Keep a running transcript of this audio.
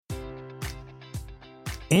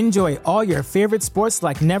Enjoy all your favorite sports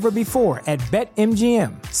like never before at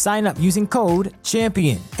BetMGM. Sign up using code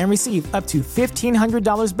CHAMPION and receive up to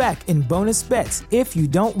 $1,500 back in bonus bets if you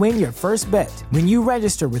don't win your first bet. When you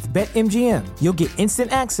register with BetMGM, you'll get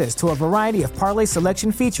instant access to a variety of parlay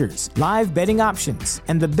selection features, live betting options,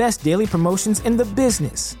 and the best daily promotions in the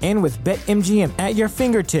business. And with BetMGM at your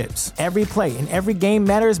fingertips, every play and every game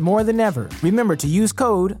matters more than ever. Remember to use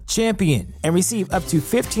code CHAMPION and receive up to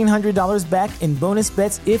 $1,500 back in bonus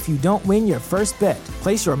bets if you don't win your first bet.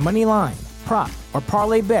 Place your money line, prop, or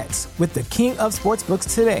parlay bets with the king of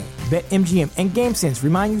sportsbooks today. BetMGM and GameSense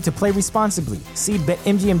remind you to play responsibly. See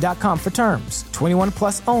BetMGM.com for terms. 21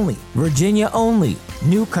 plus only. Virginia only.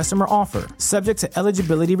 New customer offer. Subject to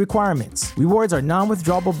eligibility requirements. Rewards are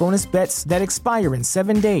non-withdrawable bonus bets that expire in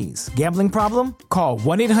 7 days. Gambling problem? Call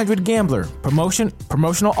 1-800-GAMBLER.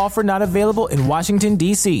 Promotional offer not available in Washington,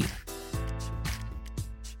 D.C.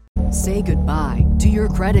 Say goodbye to your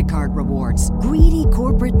credit card rewards. Greedy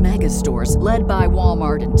corporate mega stores, led by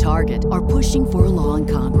Walmart and Target, are pushing for a law in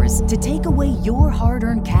Congress to take away your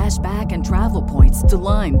hard-earned cash back and travel points to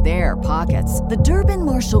line their pockets. The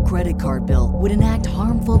Durbin-Marshall credit card bill would enact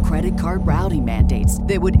harmful credit card routing mandates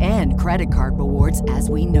that would end credit card rewards as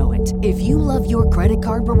we know it. If you love your credit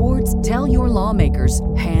card rewards, tell your lawmakers,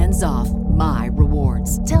 hands off my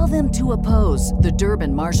rewards. Tell them to oppose the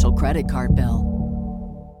Durbin-Marshall credit card bill.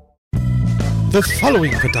 The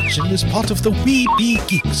following production is part of the We Be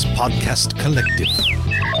Geeks podcast collective.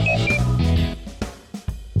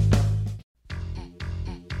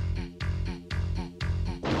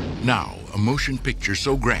 Now, a motion picture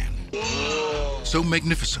so grand, so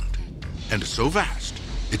magnificent, and so vast,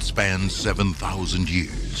 it spans 7,000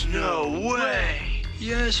 years. No way!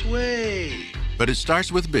 Yes way! But it starts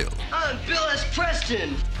with Bill. I'm Bill S.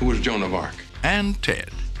 Preston! Who was Joan of Arc? And Ted.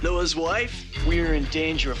 Noah's wife? We're in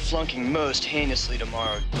danger of flunking most heinously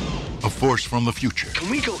tomorrow. A force from the future. Can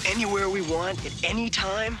we go anywhere we want at any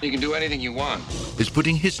time? You can do anything you want. Is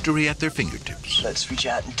putting history at their fingertips. Let's reach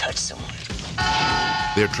out and touch someone.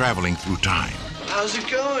 They're traveling through time. How's it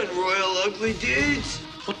going, Royal Ugly Dudes?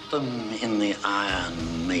 Put them in the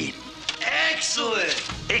Iron Maiden. Excellent!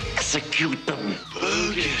 Execute them.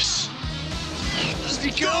 Bogus. How's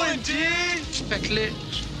it going, dude? Faites-les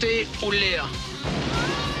dérouler.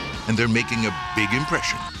 And they're making a big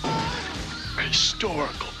impression.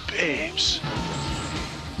 Historical babes.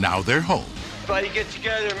 Now they're home. Everybody get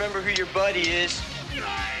together, remember who your buddy is.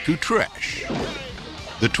 To trash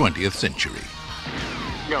the 20th century.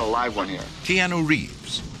 We got a live one here. Keanu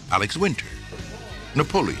Reeves, Alex Winter,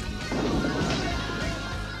 Napoleon.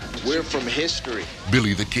 We're from history.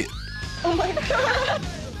 Billy the Kid. Oh my God.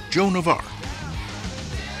 Joan of Arc.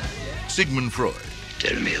 Sigmund Freud.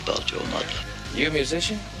 Tell me about your mother. You a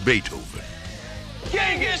musician? Beethoven.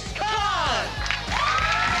 Genghis Khan!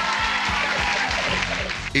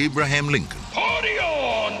 Abraham Lincoln. Party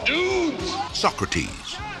on, dudes!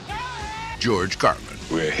 Socrates. George Carlin.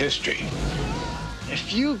 We're history.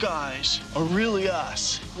 If you guys are really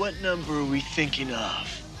us, what number are we thinking of?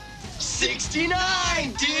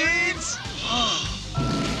 69, dudes!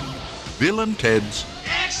 Bill and Ted's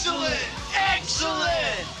Excellent!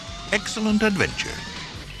 Excellent! Excellent Adventure.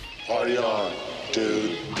 Party on,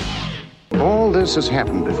 dude. All this has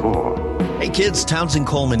happened before. Hey kids, Townsend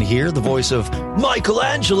Coleman here, the voice of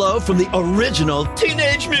Michelangelo from the original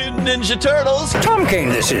Teenage Mutant Ninja Turtles. Tom Kane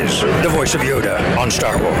this is, the voice of Yoda on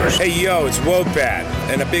Star Wars. Hey yo, it's Wopat,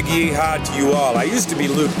 and a big yeehaw to you all. I used to be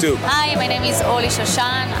Luke too. Hi, my name is Oli Shoshan.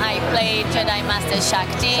 I play Jedi Master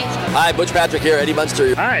Shakti. Hi, Butch Patrick here, Eddie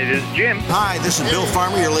Munster. Hi, this is Jim. Hi, this is Bill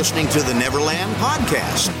Farmer. You're listening to the Neverland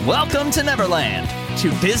Podcast. Welcome to Neverland, to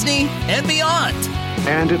Disney and beyond.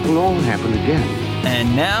 And it will all happen again.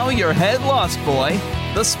 And now your head lost boy,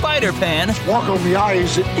 the Spider-Pan. Walk on the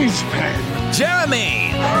eyes at each pan.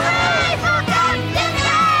 Jeremy. Hooray for Disneyland!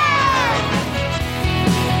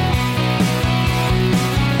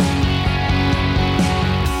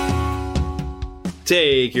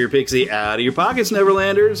 Take your pixie out of your pockets,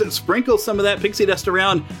 Neverlanders, and sprinkle some of that pixie dust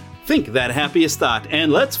around. Think that happiest thought,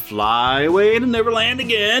 and let's fly away to Neverland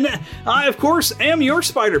again. I, of course, am your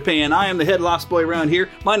Spider-Pan. I am the head lost boy around here.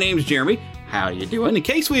 My name's Jeremy. How you doing? In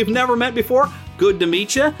case we've never met before, good to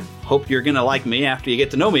meet you. Hope you're going to like me after you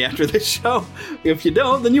get to know me after this show. If you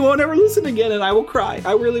don't, then you won't ever listen again, and I will cry.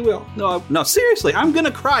 I really will. No, seriously, I'm going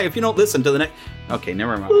to cry if you don't listen to the next... Okay,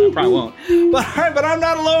 never mind. I probably won't. But I'm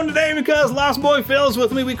not alone today because Lost Boy Phil's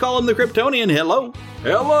with me. We call him the Kryptonian. Hello.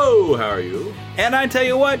 Hello, how are you? And I tell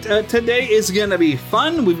you what, today is going to be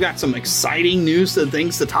fun. We've got some exciting news and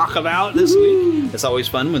things to talk about this week. It's always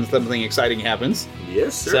fun when something exciting happens.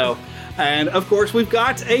 Yes, sir. So, And, of course, we've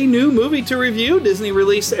got a new movie to review. Disney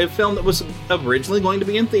released a film that was originally going to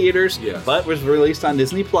be in theaters, but was released on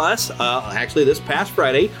Disney+. Actually, this past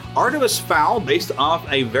Friday, Artemis Fowl, based off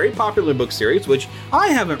a very popular book series, which I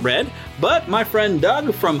haven't read, but my friend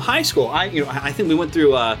Doug from high school, I think we went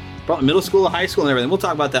through probably middle school, high school, and everything. We'll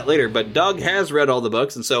talk about that later, but Doug has read all the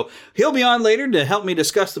books, and so he'll be on later to help me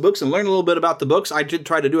discuss the books and learn a little bit about the books. I did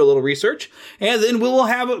try to do a little research, and then we will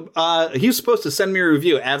have, he's supposed to send me a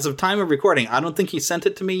review. As of time of recording, I don't think he sent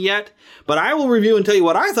it to me yet, but I will review and tell you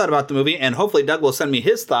what I thought about the movie, and hopefully Doug will send me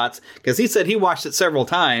his thoughts, because he said he watched it several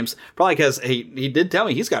times, probably because he did tell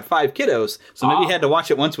me he's got 5 kiddos, so maybe he had to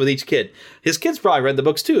watch it once with each kid. His kids probably read the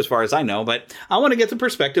books too, as far as I know, but I want to get the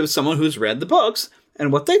perspective of someone who's read the books, and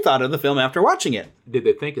what they thought of the film after watching it. Did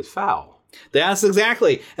they think it's foul? That's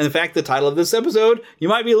exactly. And in fact, the title of this episode, you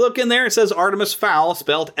might be looking there, it says Artemis Fowl,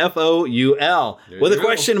 spelled F-O-U-L, with a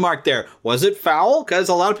question mark there. Was it foul? Because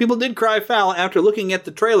a lot of people did cry foul after looking at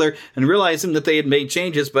the trailer and realizing that they had made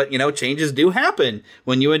changes, but, changes do happen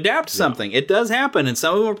when you adapt something. It does happen, and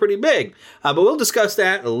some of them are pretty big. But we'll discuss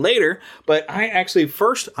that later. But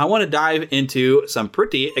first, I want to dive into some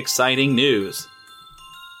pretty exciting news.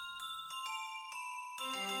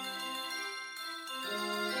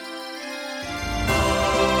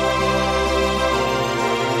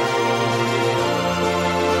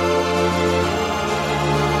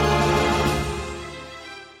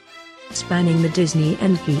 Spanning the Disney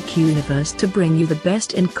and geek universe to bring you the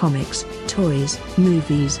best in comics, toys,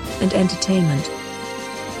 movies, and entertainment.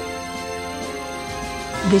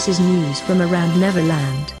 This is news from around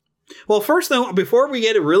Neverland. Well, first though, before we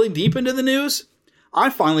get really deep into the news, I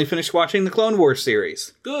finally finished watching the Clone Wars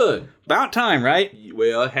series. Good. About time, right?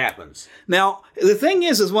 Well, it happens. Now, the thing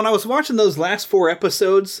is when I was watching those last 4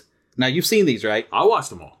 episodes, now you've seen these, right? I watched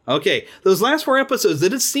them all. Okay, those last 4 episodes,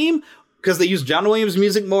 did it seem... Because they used John Williams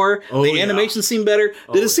music more, the animation seemed better.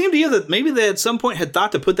 Did it seem to you that maybe they at some point had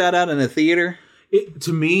thought to put that out in a theater?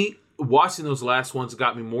 To me, watching those last ones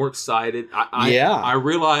got me more excited. I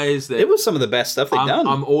realized that... It was some of the best stuff they've done.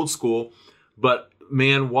 I'm old school, but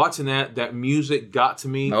man, watching that music got to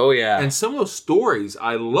me. Oh, yeah. And some of those stories,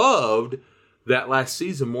 I loved that last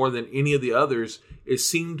season more than any of the others. It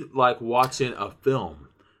seemed like watching a film.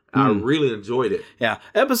 I really enjoyed it. Yeah.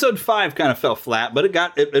 Episode 5 kind of fell flat, but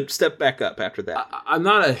it stepped back up after that.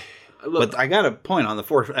 But I got a point on the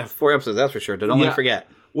 4 episodes, that's for sure. Don't let me forget.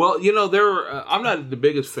 Well, I'm not the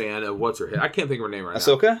biggest fan of what's her head. I can't think of her name right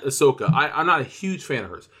Ahsoka? now. Ahsoka. I'm not a huge fan of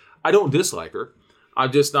hers. I don't dislike her.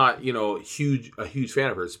 I'm just not, a huge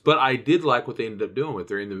fan of hers. But I did like what they ended up doing with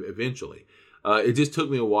her eventually. It just took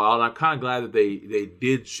me a while, and I'm kind of glad that they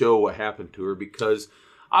did show what happened to her, because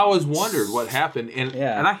I always wondered what happened, and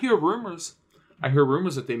I hear rumors.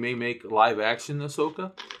 That they may make live action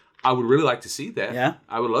Ahsoka. I would really like to see that. Yeah,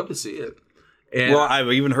 I would love to see it. And I've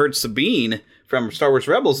even heard Sabine from Star Wars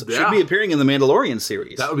Rebels should be appearing in the Mandalorian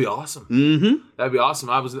series. That would be awesome. Mm-hmm. That'd be awesome.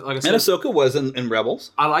 I said, and Ahsoka was in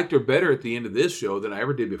Rebels. I liked her better at the end of this show than I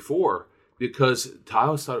ever did before, because I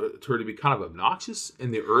always thought her to be kind of obnoxious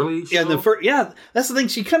in the early show. Yeah, that's the thing.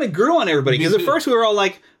 She kind of grew on everybody, because at first we were all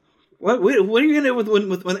like, What are you going to do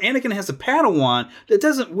when Anakin has a Padawan that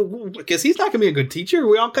doesn't... Because he's not going to be a good teacher.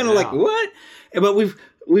 We all kind of like, what? But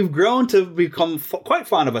we've grown to become quite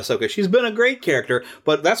fond of Ahsoka. She's been a great character,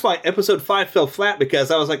 but that's why episode 5 fell flat, because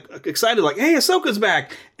I was excited, hey, Ahsoka's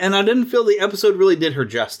back! And I didn't feel the episode really did her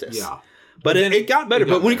justice. Yeah. But it got better.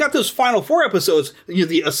 But when you got those final 4 episodes,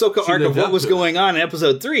 the Ahsoka arc of what was going on in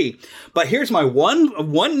episode 3. But here's my one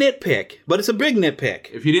nitpick, but it's a big nitpick.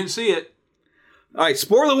 If you didn't see it, all right,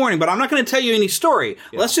 spoiler warning, but I'm not going to tell you any story.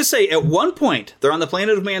 Yeah. Let's just say at one point, they're on the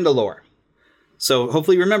planet of Mandalore. So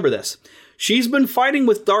hopefully you remember this. She's been fighting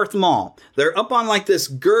with Darth Maul. They're up on this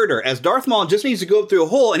girder, as Darth Maul just needs to go up through a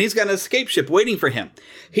hole, and he's got an escape ship waiting for him.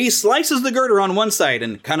 He slices the girder on one side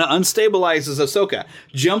and kind of unstabilizes Ahsoka.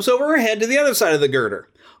 Jumps over her head to the other side of the girder.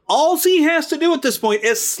 All he has to do at this point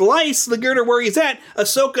is slice the girder where he's at.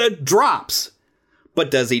 Ahsoka drops. But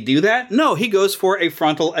does he do that? No, he goes for a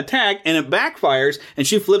frontal attack, and it backfires, and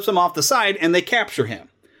she flips him off the side, and they capture him.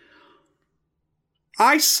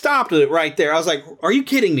 I stopped it right there. I was like, are you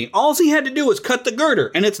kidding me? All he had to do was cut the girder,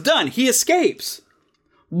 and it's done. He escapes.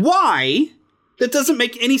 Why That doesn't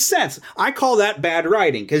make any sense. I call that bad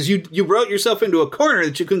writing, because you wrote yourself into a corner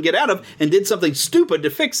that you couldn't get out of and did something stupid to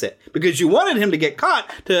fix it. Because you wanted him to get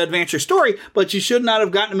caught to advance your story, but you should not have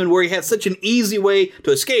gotten him in where he had such an easy way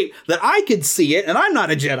to escape that I could see it, and I'm not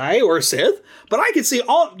a Jedi or a Sith, but I could see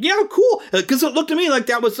cool. Because it looked to me like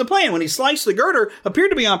that was the plan. When he sliced the girder, appeared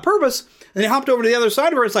to be on purpose, and he hopped over to the other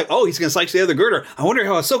side of her. It's like, oh, he's going to slice the other girder. I wonder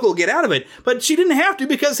how Ahsoka will get out of it. But she didn't have to,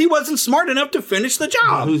 because he wasn't smart enough to finish the job.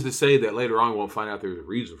 Well, who's to say that later on we won't find out there's a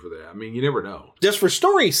reason for that? I mean, you never know. Just for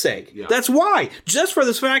story's sake. Yeah. That's why. Just for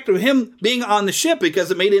this fact of him being on the ship,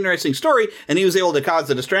 because it made an interesting story, and he was able to cause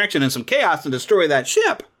a distraction and some chaos and destroy that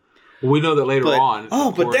ship. Well, we know that later on.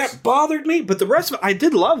 Oh, but that bothered me. But the rest of it, I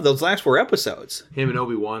did love those last 4 episodes. Him and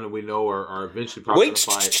Obi-Wan, and we know are eventually probably going to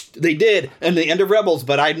fight. They did, and the end of Rebels,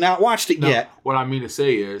 but I'd not watched it yet. What I mean to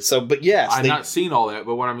say is, but yes, I've not seen all that.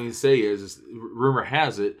 But what I mean to say is, rumor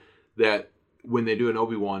has it that when they do an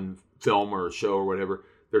Obi-Wan film or a show or whatever,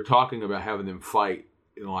 they're talking about having them fight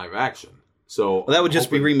in live action. So that would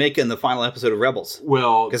just be remaking the final episode of Rebels.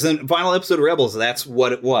 Well, because in the final episode of Rebels, that's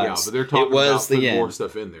what it was. Yeah, but they're talking about putting more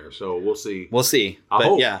stuff in there. So we'll see. We'll see.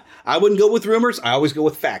 But yeah, I wouldn't go with rumors. I always go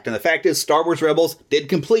with fact. And the fact is, Star Wars Rebels did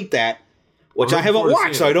complete that, which I haven't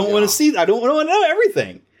watched, so I don't want to see. I don't want to know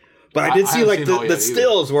everything. But I did see like the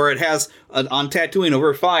stills where it has on Tatooine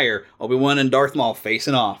over fire, Obi-Wan and Darth Maul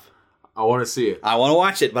facing off. I want to see it. I want to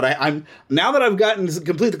watch it, but I'm now that I've gotten to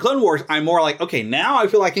complete the Clone Wars, I'm more like, okay, now I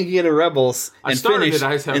feel like I can get a Rebels and finish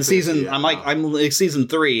in season. I'm like season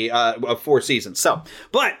 3 of 4 seasons. So,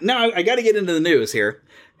 but now I got to get into the news here,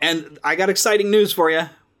 and I got exciting news for you. And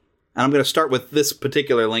I'm going to start with this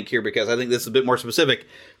particular link here because I think this is a bit more specific.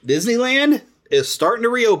 Disneyland is starting to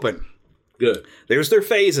reopen. Good. There's their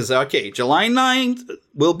phases. Okay, July 9th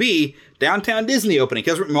will be Downtown Disney opening,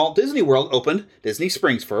 because Walt Disney World opened Disney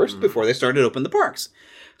Springs first before they started to open the parks.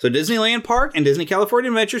 So Disneyland Park and Disney California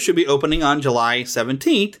Adventure should be opening on July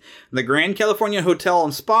 17th. The Grand California Hotel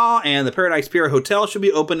and Spa and the Paradise Pier Hotel should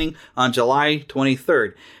be opening on July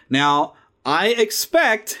 23rd. Now, I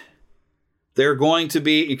expect they're going to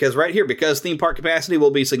be, because theme park capacity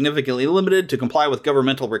will be significantly limited to comply with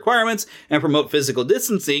governmental requirements and promote physical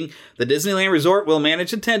distancing, the Disneyland Resort will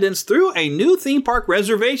manage attendance through a new theme park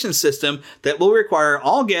reservation system that will require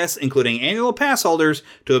all guests, including annual pass holders,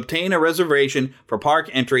 to obtain a reservation for park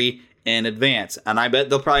entry in advance. And I bet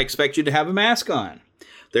they'll probably expect you to have a mask on.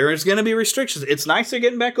 There is going to be restrictions. It's nice they're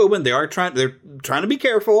getting back open. They're trying to be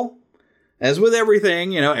careful. As with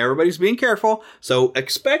everything, everybody's being careful. So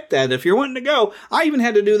expect that if you're wanting to go. I even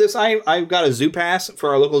had to do this. I've got a zoo pass for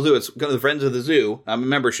our local zoo. It's the Friends of the Zoo. I'm a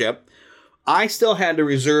membership. I still had to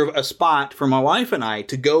reserve a spot for my wife and I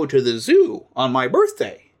to go to the zoo on my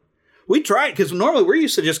birthday. We tried, because normally we're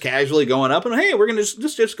used to just casually going up and, hey, we're going to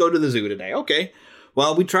just go to the zoo today. Okay.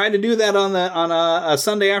 Well, we tried to do that on a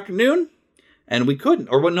Sunday afternoon, and we couldn't.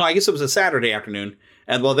 I guess it was a Saturday afternoon.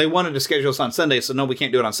 And they wanted to schedule us on Sunday, so no, we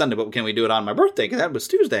can't do it on Sunday, but can we do it on my birthday? Because that was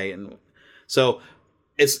Tuesday. And so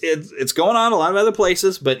it's going on a lot of other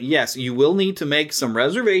places, but yes, you will need to make some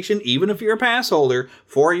reservation, even if you're a pass holder,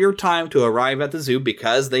 for your time to arrive at the zoo,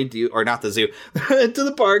 because they do, or not the zoo, to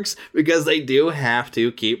the parks, because they do have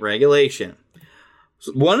to keep regulation.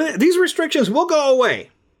 So these restrictions will go away.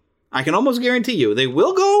 I can almost guarantee you they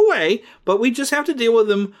will go away, but we just have to deal with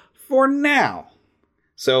them for now.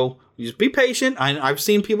 So just be patient. I've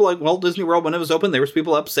seen people like Walt Disney World, when it was open, there was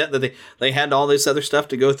people upset that they had all this other stuff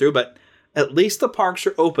to go through, but at least the parks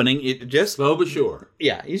are opening. It just slow but sure.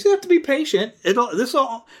 Yeah, you just have to be patient.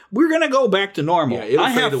 We're going to go back to normal. Yeah, I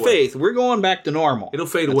have faith. We're going back to normal. It'll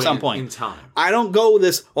fade away at some point in time. I don't go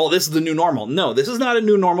this is the new normal. No, this is not a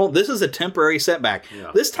new normal. This is a temporary setback.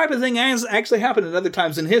 Yeah. This type of thing has actually happened at other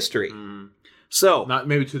times in history. So not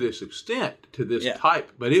maybe to this extent, to this type,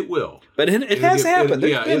 but it will. But it has happened.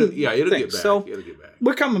 It'll get back. So it'll get back.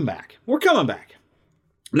 We're coming back.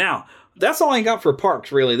 Now, that's all I got for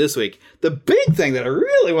parks really this week. The big thing that I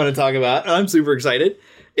really want to talk about, and I'm super excited,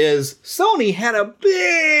 is Sony had a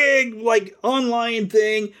big online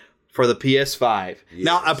thing for the PS5. Yes.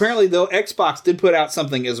 Now, apparently, though, Xbox did put out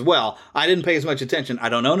something as well. I didn't pay as much attention. I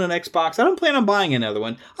don't own an Xbox. I don't plan on buying another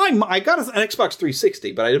one. I got an Xbox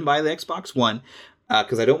 360, but I didn't buy the Xbox One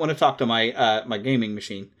because I don't want to talk to my gaming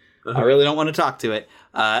machine. Uh-huh. I really don't want to talk to it.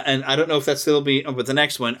 And I don't know if that's still be with the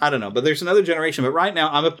next one. I don't know. But there's another generation. But right now,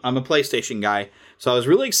 I'm a PlayStation guy. So I was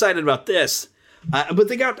really excited about this. But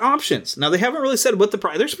they got options. Now, they haven't really said what the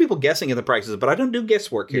price. There's people guessing at the prices, but I don't do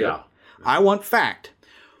guesswork here. Yeah. I want fact.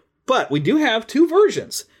 But we do have 2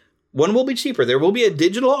 versions. One will be cheaper. There will be a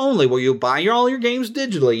digital only where you buy all your games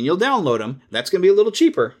digitally and you'll download them. That's going to be a little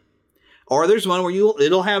cheaper. Or there's one where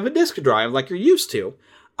it'll have a disk drive like you're used to.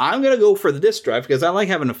 I'm going to go for the disc drive because I like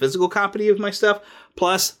having a physical copy of my stuff.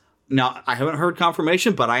 Plus, now, I haven't heard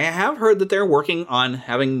confirmation, but I have heard that they're working on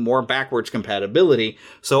having more backwards compatibility,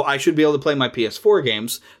 so I should be able to play my PS4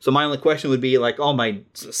 games. So my only question would be, like, all my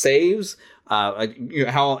saves,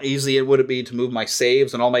 how easy would it be to move my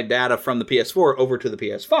saves and all my data from the PS4 over to the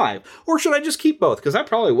PS5? Or should I just keep both? Because I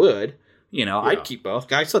probably would. I'd keep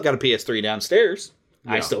both. I still got a PS3 downstairs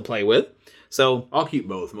I still play with. So I'll keep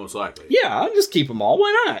both, most likely. Yeah, I'll just keep them all.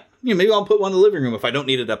 Why not? Maybe I'll put one in the living room if I don't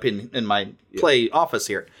need it up in my play office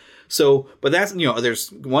here. So, but that's,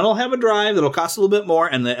 there's one will have a drive that'll cost a little bit more,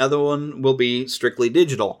 and the other one will be strictly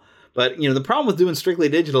digital. But, the problem with doing strictly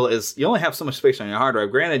digital is you only have so much space on your hard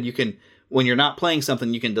drive. Granted, you can, when you're not playing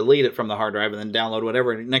something, you can delete it from the hard drive and then download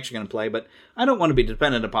whatever next you're going to play. But I don't want to be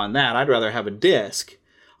dependent upon that. I'd rather have a disc.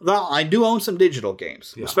 Well, I do own some digital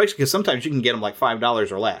games, especially because sometimes you can get them like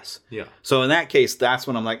 $5 or less. Yeah. So in that case, that's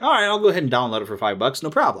when I'm like, all right, I'll go ahead and download it for $5, no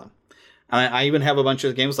problem. I even have a bunch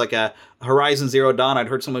of games like Horizon Zero Dawn. I'd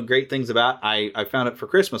heard some great things about. I found it for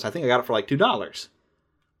Christmas. I think I got it for like $2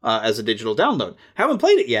 as a digital download. Haven't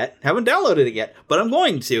played it yet. Haven't downloaded it yet. But I'm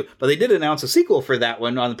going to. But they did announce a sequel for that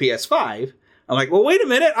one on the PS5. I'm like, well, wait a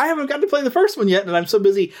minute. I haven't got to play the first one yet. And I'm so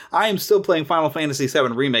busy. I am still playing Final Fantasy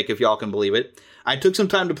VII Remake, if y'all can believe it. I took some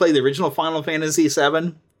time to play the original Final Fantasy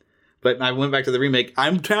VII. But I went back to the remake.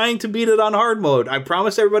 I'm trying to beat it on hard mode. I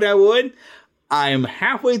promised everybody I would. I'm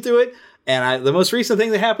halfway through it. And the most recent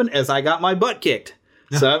thing that happened is I got my butt kicked.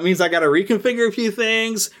 So that means I got to reconfigure a few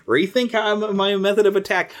things, rethink my method of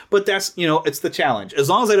attack. But that's, it's the challenge. As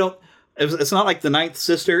long as I don't, it's not like the Ninth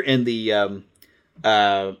Sister in the,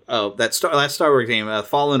 last Star Wars game,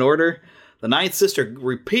 Fallen Order. The Ninth Sister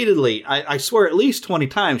repeatedly, I swear at least 20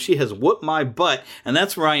 times, she has whooped my butt. And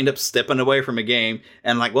that's where I end up stepping away from a game.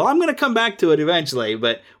 And like, well, I'm going to come back to it eventually.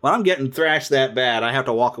 But when I'm getting thrashed that bad, I have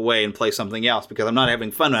to walk away and play something else because I'm not having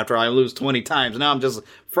fun after I lose 20 times. Now I'm just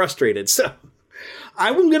frustrated. So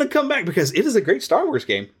I'm going to come back because it is a great Star Wars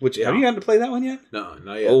game. Have you gotten to play that one yet? No,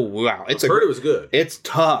 not yet. Oh, wow. I heard it was good. It's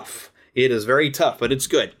tough. It is very tough, but it's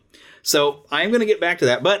good. So I'm going to get back to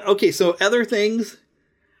that. But okay, so other things.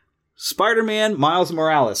 Spider-Man Miles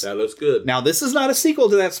Morales. That looks good. Now, this is not a sequel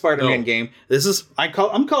to that Spider-Man game. This is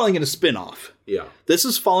I'm calling it a spin-off. Yeah. This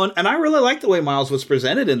is following, and I really liked the way Miles was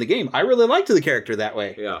presented in the game. I really liked the character that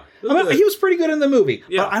way. Yeah. He was pretty good in the movie.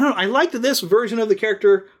 Yeah. But I liked this version of the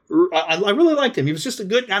character. I really liked him. He was just a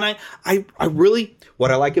good, and I really, one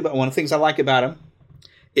of the things I like about him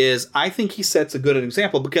is I think he sets a good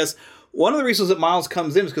example because one of the reasons that Miles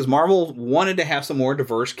comes in is because Marvel wanted to have some more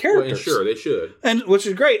diverse characters. Well, sure, they should. And which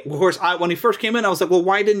is great. Of course, when he first came in, I was like, well,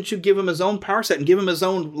 why didn't you give him his own power set and give him his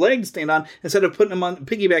own leg to stand on instead of putting him on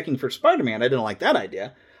piggybacking for Spider-Man? I didn't like that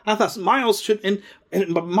idea. I thought Miles should, and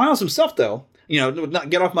Miles himself, though, not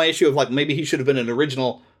get off my issue of like maybe he should have been an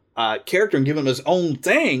original character and give him his own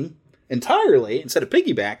thing entirely instead of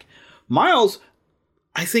piggyback. Miles,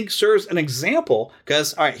 I think, serves an example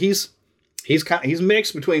because, all right, he's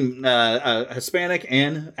mixed between Hispanic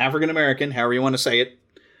and African American, however you want to say it.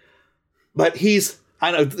 But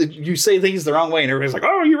I know you say things the wrong way, and everybody's like,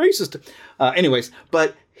 "Oh, you're racist." Anyways,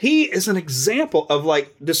 but he is an example of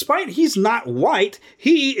like, despite he's not white,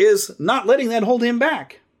 he is not letting that hold him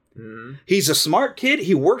back. Mm-hmm. He's a smart kid.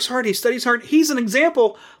 He works hard. He studies hard. He's an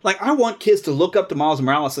example. Like, I want kids to look up to Miles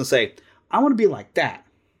Morales and say, "I want to be like that."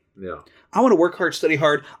 Yeah. I want to work hard, study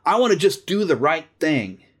hard. I want to just do the right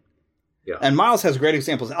thing. Yeah. And Miles has great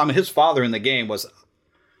examples. I mean, his father in the game was...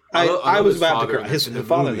 I was about to cry. His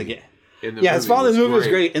father in the game. His father in the movie was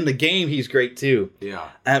great. In the game, he's great, too. Yeah.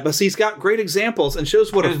 But he's got great examples and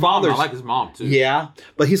shows what his father's... I like his mom, too. Yeah.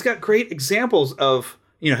 But he's got great examples of,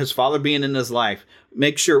 his father being in his life.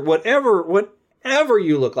 Make sure whatever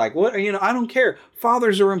you look like, I don't care.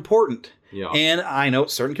 Fathers are important. Yeah. And I know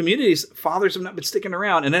certain communities, fathers have not been sticking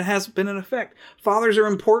around, and it has been an effect. Fathers are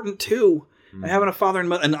important, too. Having a father and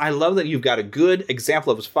mother, and I love that you've got a good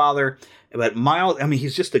example of his father. But Miles,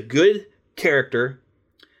 he's just a good character.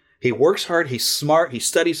 He works hard, he's smart, he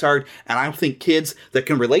studies hard, and I think kids that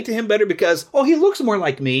can relate to him better because, he looks more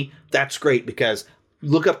like me. That's great because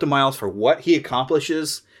look up to Miles for what he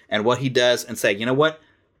accomplishes and what he does, and say, you know what?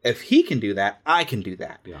 If he can do that, I can do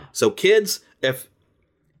that. Yeah. So kids, if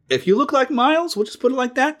you look like Miles, we'll just put it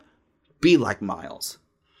like that. Be like Miles.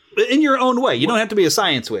 In your own way. You don't have to be a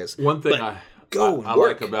science whiz. One thing I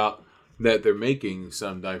like about that they're making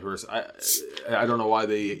some diverse... I don't know why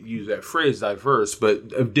they use that phrase, diverse,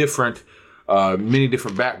 but of different, many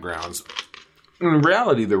different backgrounds. In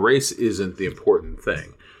reality, the race isn't the important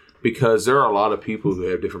thing because there are a lot of people who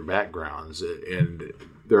have different backgrounds and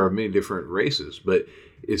there are many different races, but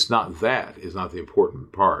it's not the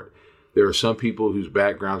important part. There are some people whose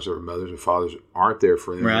backgrounds, their mothers and fathers, aren't there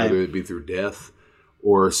for them, Right. whether it be through death,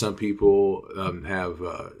 or some people have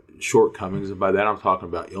shortcomings, and by that I'm talking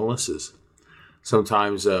about illnesses.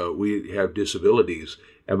 Sometimes we have disabilities,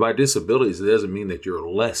 and by disabilities, it doesn't mean that you're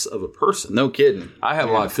less of a person. No kidding. I have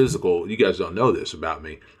a lot of physical, you guys don't know this about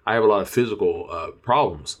me, I have a lot of physical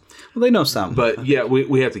problems. Well, they know some. But yeah,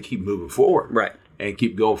 we have to keep moving forward. Right. And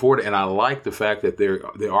keep going forward. And I like the fact that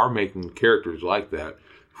they are making characters like that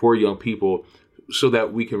for young people so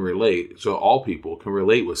that we can relate, so all people can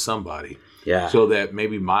relate with somebody. Yeah. So that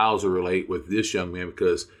maybe Miles will relate with this young man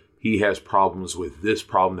because he has problems with this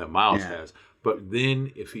problem that Miles has. But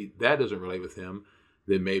then if that doesn't relate with him,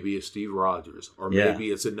 then maybe it's Steve Rogers, or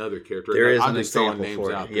maybe it's another character. There is I'm an just throwing example names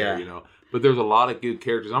for out it. there, you know. But there's a lot of good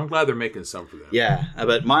characters. I'm glad they're making some for them. Yeah,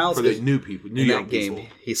 but Miles for the new people, new in young that game. people.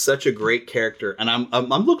 He's such a great character, and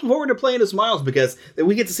I'm looking forward to playing as Miles because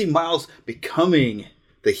we get to see Miles becoming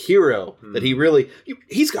the hero that he really.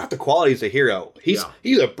 He's got the qualities of a hero. He's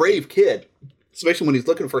a brave kid, especially when he's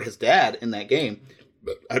looking for his dad in that game.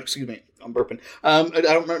 Excuse me, I'm burping. I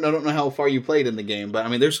don't know how far you played in the game, but I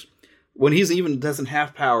mean, there's when he's even doesn't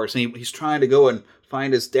have powers and he's trying to go and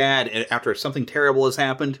find his dad after something terrible has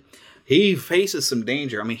happened. He faces some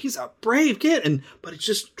danger. I mean, he's a brave kid, but he's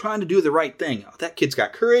just trying to do the right thing. That kid's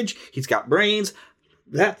got courage. He's got brains.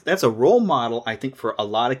 That's a role model, I think, for a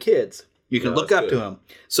lot of kids. You can look up to him.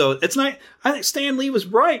 So it's not. I think Stan Lee was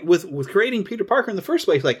right with creating Peter Parker in the first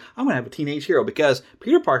place. Like, I'm going to have a teenage hero because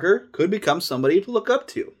Peter Parker could become somebody to look up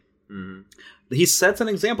to. Mm-hmm. He sets an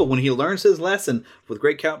example when he learns his lesson. With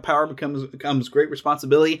great power becomes great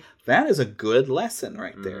responsibility. That is a good lesson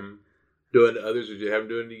right there. Doing to others as you have them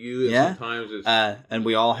doing to you. And sometimes it's... and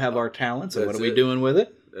we all have our talents. And what are we doing with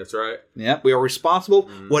it? That's right. Yeah, we are responsible.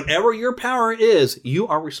 Whatever your power is, you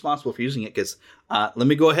are responsible for using it. Because let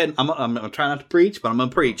me go ahead. I'm going to try not to preach, but I'm going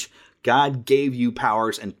to preach. God gave you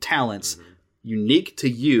powers and talents unique to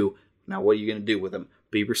you. Now, what are you going to do with them?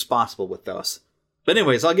 Be responsible with those. But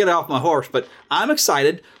anyways, I'll get off my horse. But I'm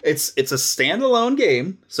excited. It's a standalone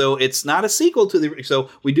game, so it's not a sequel to the.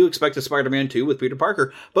 So we do expect a Spider-Man 2 with Peter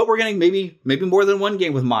Parker, but we're getting maybe more than one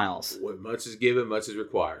game with Miles. When much is given, much is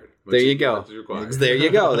required. There you go. There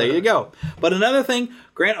you go. There you go. But another thing,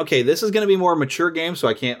 Grant. Okay, this is going to be more mature game, so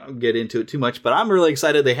I can't get into it too much. But I'm really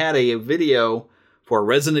excited. They had a video for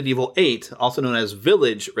Resident Evil 8, also known as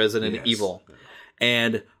Village Resident Evil,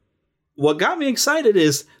 and what got me excited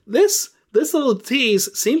is this little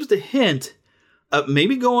tease seems to hint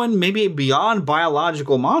maybe going beyond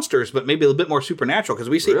biological monsters, but maybe a little bit more supernatural because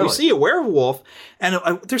we see a werewolf and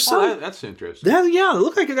there's some that's interesting. It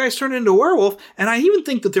looked like a guy's turned into a werewolf, and I even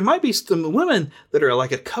think that there might be some women that are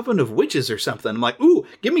like a coven of witches or something. I'm like, ooh,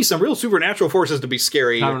 give me some real supernatural forces to be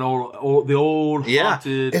scary. Kind of the old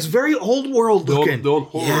haunted. It's very old world looking. The old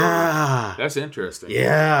horror. Yeah, that's interesting.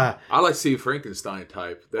 Yeah, I like to see Frankenstein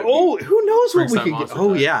type. Who knows what we could get?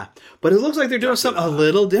 Oh type. Yeah, but it looks like they're doing something a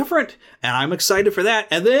little different, and I'm excited for that.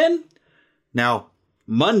 And then now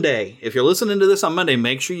Monday, if you're listening to this on Monday,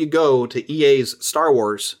 make sure you go to EA's Star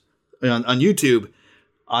Wars on YouTube.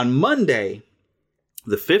 On Monday,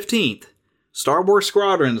 the 15th, Star Wars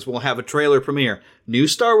Squadrons will have a trailer premiere. New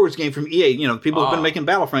Star Wars game from EA. You know, people have been making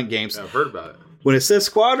Battlefront games. I've heard about it. When it says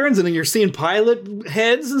Squadrons and then you're seeing pilot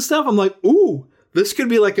heads and stuff, I'm like, ooh, this could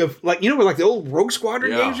be like the old Rogue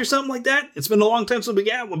Squadron games or something like that. It's been a long time since we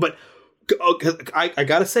got one, but I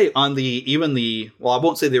gotta say, on I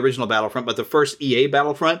won't say the original Battlefront, but the first EA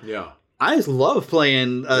Battlefront, I love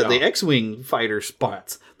playing the X-Wing fighter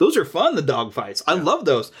spots. Those are fun, the dogfights. I love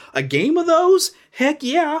those. A game of those? Heck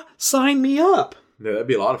yeah, sign me up. Yeah, that'd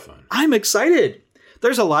be a lot of fun. I'm excited.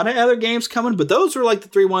 There's a lot of other games coming, but those are like the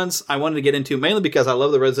three ones I wanted to get into, mainly because I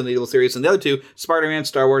love the Resident Evil series, and the other two, Spider-Man,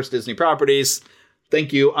 Star Wars, Disney properties.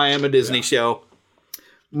 Thank you, I am a Disney show.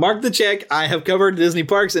 Mark the check. I have covered Disney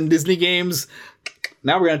parks and Disney games.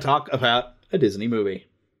 Now we're going to talk about a Disney movie.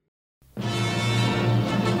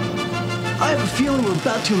 I have a feeling we're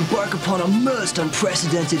about to embark upon a most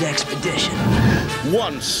unprecedented expedition.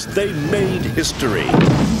 Once they made history.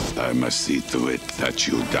 I must see to it that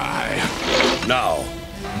you die. Now,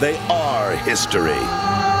 they are history.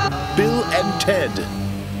 Bill and Ted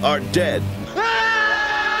are dead.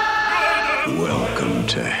 Welcome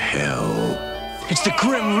to hell. It's the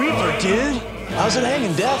Grim Reaper, dude. How's it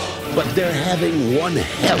hanging, Death? But they're having one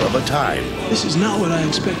hell of a time. This is not what I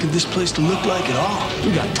expected this place to look like at all.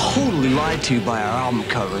 We got totally lied to by our album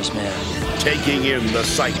covers, man. Taking in the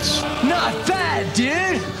sights. Not bad,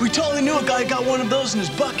 dude. We totally knew a guy got one of those in his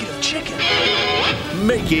bucket of chicken.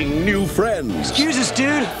 Making new friends. Excuse us,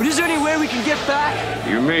 dude, but is there any way we can get back?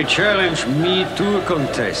 You may challenge me to a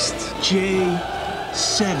contest.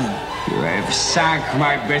 J7. You have sunk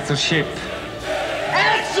my battleship.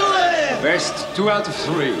 Excellent! Best 2 out of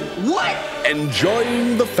 3. What?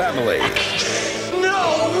 Enjoying the family.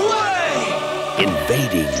 No way!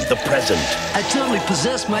 Invading the present. I totally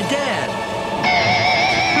possessed my dad.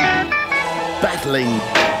 Battling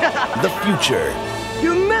the future.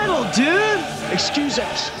 You're metal, dude! Excuse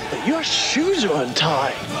us, but your shoes are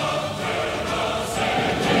untied.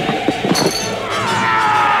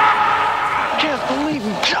 Can't believe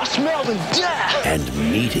we just melted death!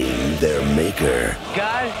 And meeting their maker.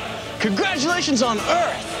 Guy, congratulations on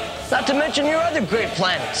Earth! Not to mention your other great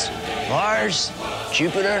planets. Mars,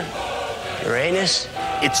 Jupiter, Uranus.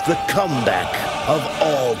 It's the comeback of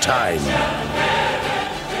all time.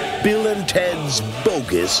 Bill and Ted's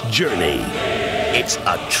Bogus Journey. It's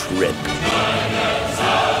a trip.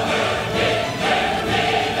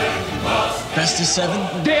 Best of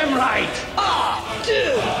 7? Damn right! Ah,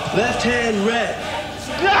 dude! Left hand red.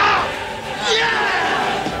 Ah!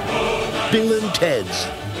 Yeah! Bill and Ted's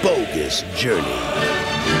Bogus Journey.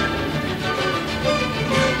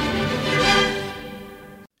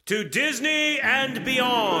 To Disney and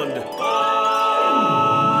beyond.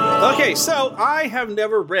 Okay, so I have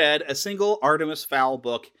never read a single Artemis Fowl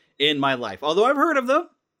book in my life. Although I've heard of them,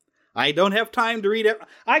 I don't have time to read it.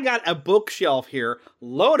 I got a bookshelf here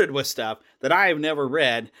loaded with stuff that I have never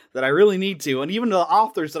read that I really need to. And even the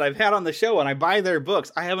authors that I've had on the show, and I buy their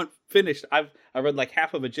books, I haven't finished. I've read like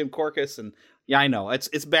half of a Jim Korkis, and yeah, I know,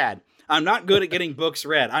 it's bad. I'm not good at getting books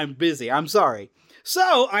read. I'm busy. I'm sorry.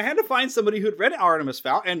 So I had to find somebody who'd read Artemis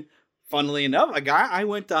Fowl, and funnily enough, a guy I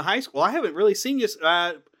went to high school. I haven't really seen you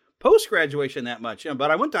post-graduation that much,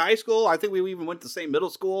 but I went to high school. I think we even went to the same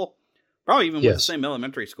middle school. Probably even went to the same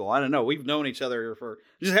elementary school. I don't know. We've known each other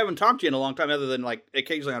just haven't talked to you in a long time other than like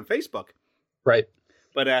occasionally on Facebook. Right.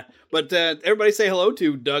 But everybody say hello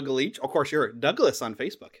to Doug Leach. Of course, you're Douglas on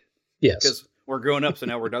Facebook. Yes. Because we're growing up, so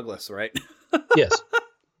now we're Douglas, right? Yes.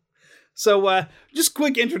 So just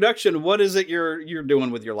quick introduction. What is it you're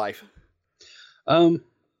doing with your life?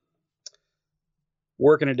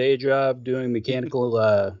 Working a day job, doing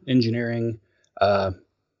mechanical engineering,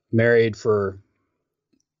 married for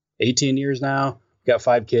 18 years now. Got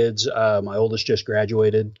 5 kids. My oldest just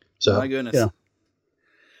graduated. So, my goodness.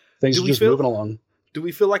 Things are just moving along. Do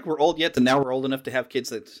we feel like we're old yet? And now we're old enough to have kids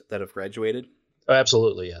that have graduated? Oh,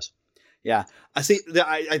 absolutely, yes. Yeah. I see.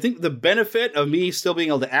 I think the benefit of me still being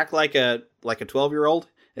able to act like a 12-year-old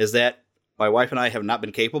is that my wife and I have not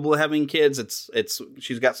been capable of having kids.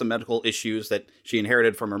 She's got some medical issues that she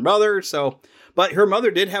inherited from her mother. But her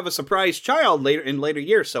mother did have a surprise child in later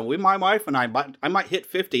years. So my wife and I might hit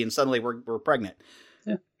 50 and suddenly we're pregnant.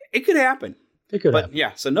 Yeah. It could happen. But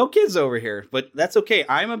yeah, so no kids over here, but that's okay.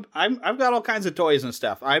 I've got all kinds of toys and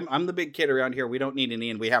stuff. I'm the big kid around here. We don't need any,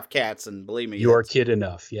 and we have cats. And believe me, you're kid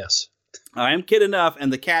enough. Yes, I am kid enough,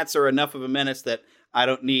 and the cats are enough of a menace that I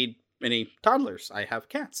don't need any toddlers. I have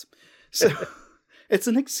cats, so it's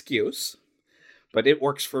an excuse, but it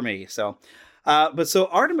works for me. So, so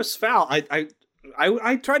Artemis Fowl,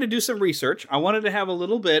 I tried to do some research. I wanted to have a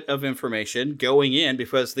little bit of information going in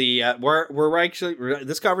because we're actually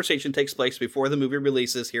this conversation takes place before the movie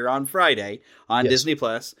releases here on Friday on Disney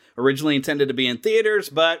Plus. Originally intended to be in theaters,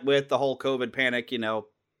 but with the whole COVID panic,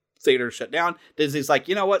 theaters shut down. Disney's like,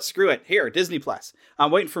 you know what? Screw it. Here, Disney Plus.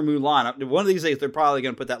 I'm waiting for Mulan. One of these days, they're probably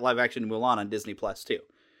going to put that live action Mulan on Disney Plus too.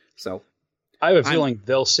 So I have a feeling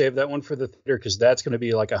they'll save that one for the theater because that's going to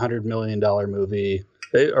be like $100 million movie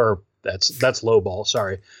or. That's low ball.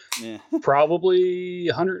 Sorry. Yeah. Probably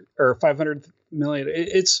 100 or 500 million.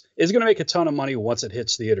 It's going to make a ton of money once it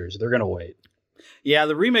hits theaters. They're going to wait. Yeah,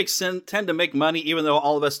 the remakes tend to make money, even though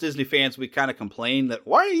all of us Disney fans, we kind of complain that,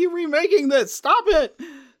 why are you remaking this? Stop it.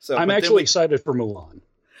 So I'm actually excited for Mulan.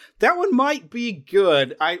 That one might be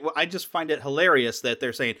good. I just find it hilarious that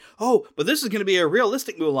they're saying, oh, but this is going to be a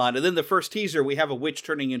realistic Mulan. And then the first teaser, we have a witch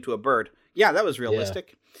turning into a bird. Yeah, that was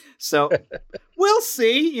realistic. Yeah. So we'll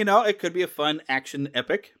see. It could be a fun action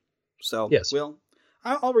epic. So yes.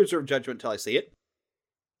 I'll reserve judgment until I see it.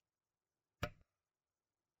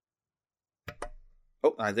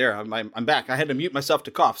 Oh, there. I'm back. I had to mute myself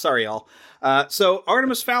to cough. Sorry, y'all. So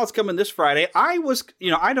Artemis Fowl's coming this Friday. I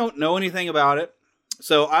don't know anything about it.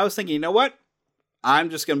 So I was thinking, you know what? I'm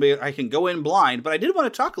just going to I can go in blind, but I did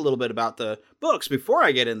want to talk a little bit about the books before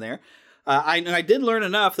I get in there. I did learn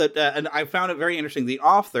enough that, and I found it very interesting, the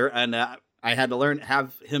author, and I had to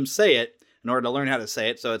have him say it in order to learn how to say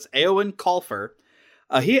it. So it's Eoin Colfer.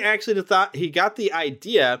 He actually thought, he got the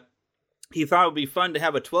idea, he thought it would be fun to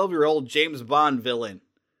have a 12-year-old James Bond villain,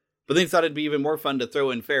 but then he thought it'd be even more fun to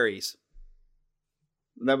throw in fairies.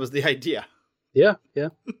 That was the idea. Yeah.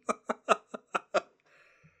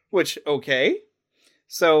 Which, okay.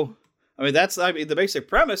 So, I mean, that's the basic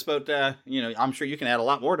premise, but, I'm sure you can add a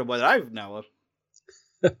lot more to what I know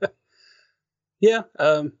of. Yeah.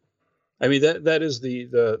 I mean, that is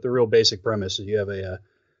the real basic premise. You have a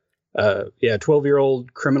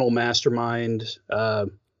 12-year-old criminal mastermind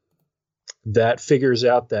that figures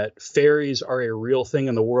out that fairies are a real thing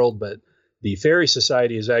in the world, but the fairy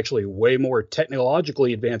society is actually way more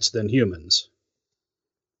technologically advanced than humans.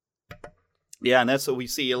 Yeah, and that's what we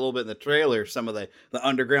see a little bit in the trailer, some of the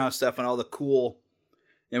underground stuff and all the cool...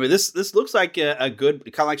 I mean, this looks like a good...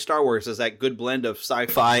 Kind of like Star Wars, is that good blend of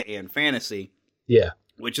sci-fi and fantasy. Yeah.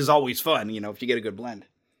 Which is always fun, if you get a good blend.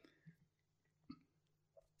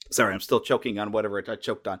 Sorry, I'm still choking on whatever I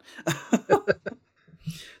choked on.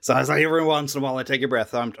 So I was like, every once in a while I take a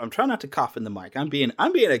breath. I'm trying not to cough in the mic. I'm being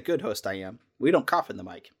a good host, I am. We don't cough in the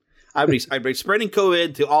mic. I'd be spreading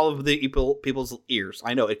COVID to all of the people's ears.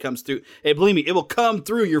 I know it comes through. Hey, believe me, it will come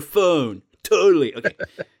through your phone. Totally. Okay.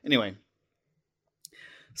 Anyway.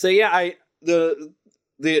 So yeah, the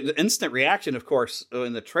instant reaction, of course,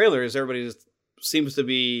 in the trailer is everybody just seems to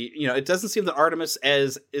be, it doesn't seem that Artemis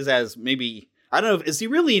is as maybe, I don't know, is he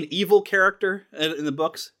really an evil character in the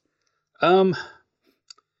books?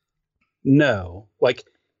 No. Like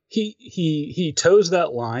he toes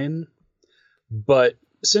that line, but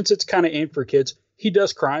since it's kind of aimed for kids, he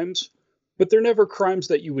does crimes, but they're never crimes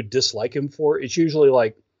that you would dislike him for. It's usually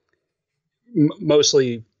like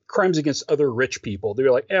mostly crimes against other rich people.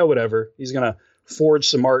 They're like, whatever. He's going to forge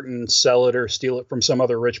some art and sell it or steal it from some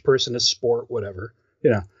other rich person as sport, whatever.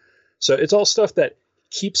 So it's all stuff that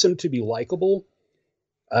keeps him to be likable.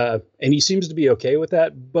 And he seems to be okay with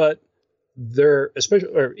that, but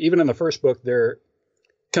even in the first book, there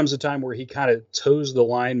comes a time where he kind of toes the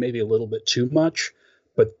line maybe a little bit too much,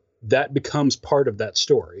 but that becomes part of that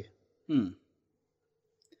story.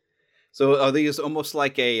 So are these almost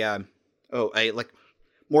like like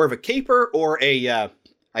more of a caper or a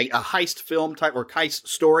heist film type or heist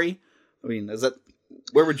story? I mean,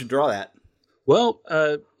 where would you draw that? Well,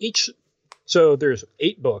 so there's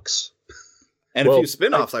 8 books. And a few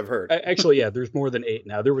spin-offs, I've heard. Actually, yeah, there's more than 8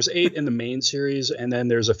 now. There was 8 in the main series, and then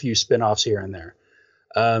there's a few spin-offs here and there.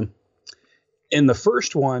 In the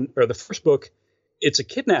first book, it's a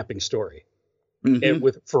kidnapping story, and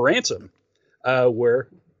for ransom, where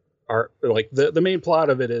the main plot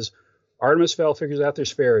of it is Artemis Fowl figures out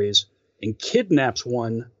there's fairies and kidnaps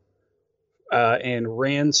one, and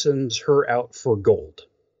ransoms her out for gold.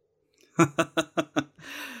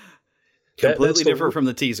 Completely different from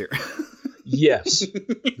the teaser. Yes.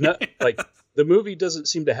 The movie doesn't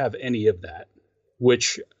seem to have any of that,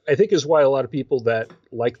 which I think is why a lot of people that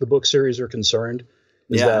like the book series are concerned,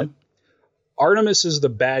 is that Artemis is the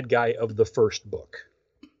bad guy of the first book.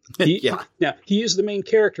 Now, he is the main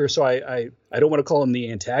character, so I don't want to call him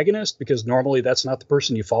the antagonist, because normally that's not the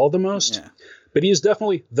person you follow the most. Yeah. But he is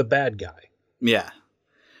definitely the bad guy. Yeah.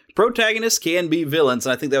 Protagonists can be villains,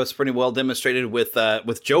 and I think that was pretty well demonstrated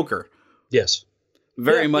with Joker. Yes.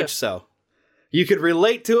 Very much so. You could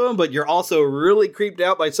relate to him, but you're also really creeped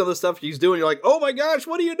out by some of the stuff he's doing. You're like, oh my gosh,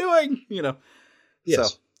 what are you doing? Yes.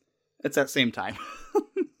 So it's that same time.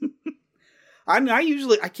 I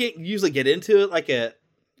can't usually get into it like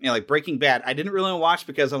like Breaking Bad. I didn't really want to watch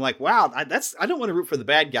because I'm like, wow, I don't want to root for the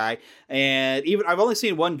bad guy. And even I've only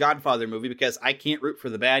seen one Godfather movie because I can't root for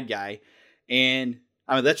the bad guy. And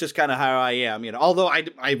I mean, that's just kind of how I am, although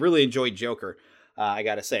I really enjoyed Joker, I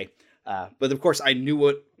gotta say. But of course, I knew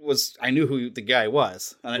who the guy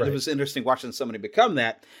was, and it was interesting watching somebody become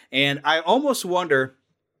that. And I almost wonder,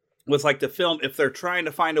 with like the film, if they're trying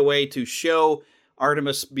to find a way to show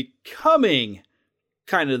Artemis becoming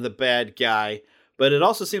kind of the bad guy, but it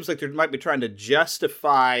also seems like they might be trying to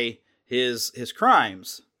justify his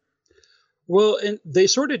crimes. Well, and they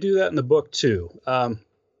sort of do that in the book too.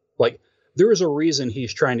 There is a reason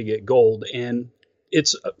he's trying to get gold, and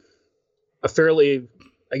it's a fairly,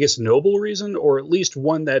 I guess, noble reason, or at least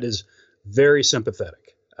one that is very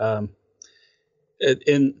sympathetic. And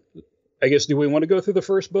I guess, do we want to go through the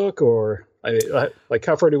first book, or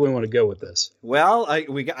how far do we want to go with this? Well,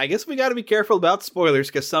 I guess we got to be careful about spoilers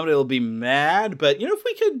because somebody will be mad. But if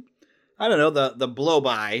we could, I don't know, the blow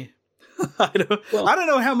by. I don't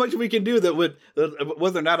know how much we can do that would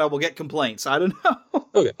whether or not I will get complaints. I don't know.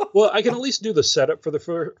 Okay, well, I can at least do the setup for the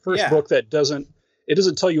first book that doesn't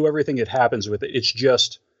tell you everything that happens with it. It's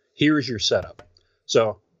just, here's your setup.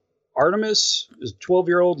 So Artemis is a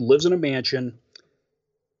 12-year-old, lives in a mansion.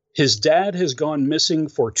 His dad has gone missing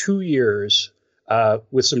for 2 years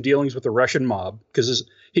with some dealings with the Russian mob, because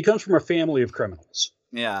he comes from a family of criminals.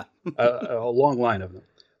 Yeah. A long line of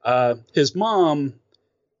them. His mom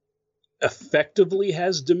effectively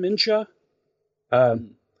has dementia.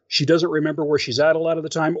 She doesn't remember where she's at a lot of the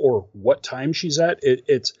time or what time she's at.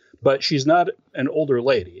 But she's not an older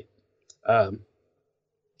lady.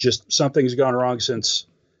 Just something's gone wrong since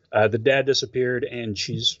the dad disappeared, and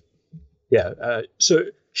so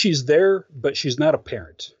she's there, but she's not a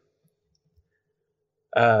parent.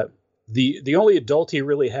 The only adult he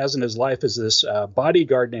really has in his life is this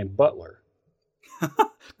bodyguard named Butler.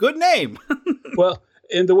 Good name. Well,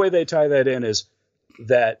 and the way they tie that in is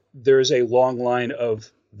that there's a long line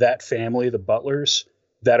of that family, the Butlers,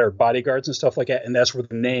 that are bodyguards and stuff like that, and that's where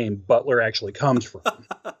the name Butler actually comes from.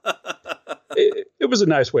 It was a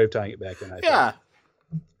nice way of tying it back in, I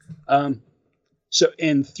think. So,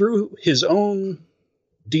 and through his own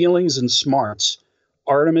dealings and smarts,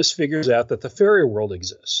 Artemis figures out that the fairy world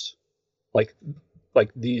exists. Like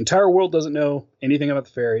the entire world doesn't know anything about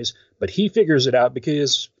the fairies, but he figures it out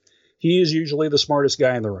because he is usually the smartest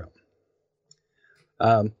guy in the room.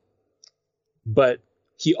 But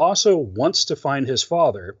he also wants to find his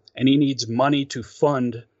father, and he needs money to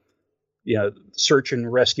fund, search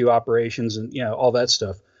and rescue operations and, all that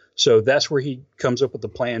stuff. So that's where he comes up with the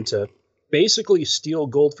plan to basically steal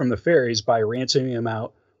gold from the fairies by ransoming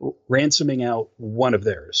out one of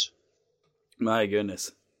theirs. My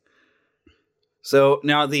goodness. So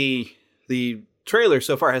now the trailer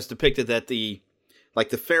so far has depicted that the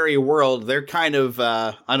fairy world, they're kind of,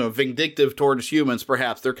 vindictive towards humans,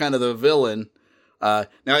 perhaps. They're kind of the villain. Now,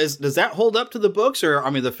 does that hold up to the books, or,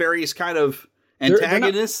 the fairies kind of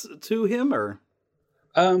antagonists to him, or?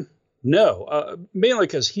 No, mainly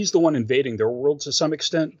because he's the one invading their world to some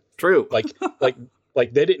extent. True. Like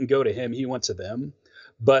they didn't go to him, he went to them.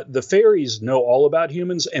 But the fairies know all about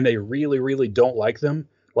humans, and they really, really don't like them.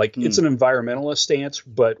 It's an environmentalist stance,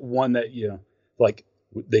 but one that,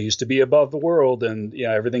 they used to be above the world, and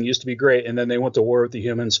everything used to be great, and then they went to war with the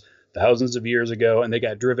humans thousands of years ago, and they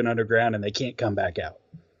got driven underground, and they can't come back out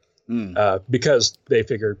because they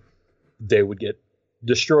figured they would get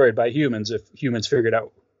destroyed by humans if humans figured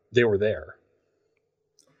out they were there.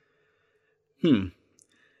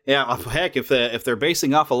 Yeah, heck, if they're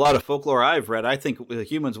basing off a lot of folklore I've read, I think the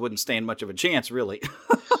humans wouldn't stand much of a chance, really.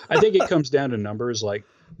 I think it comes down to numbers.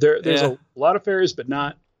 There's a lot of fairies, but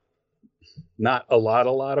not a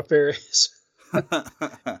lot of fairies.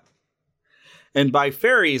 And by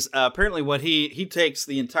fairies, apparently what he takes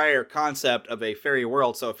the entire concept of a fairy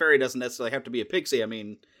world, so a fairy doesn't necessarily have to be a pixie.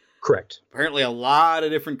 Correct. Apparently a lot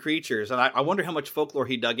of different creatures, and I wonder how much folklore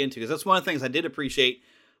he dug into, because that's one of the things I did appreciate.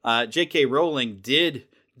 J.K. Rowling did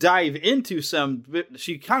dive into some,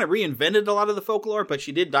 she kind of reinvented a lot of the folklore, but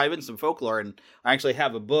she did dive into some folklore, and I actually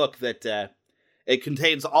have a book that it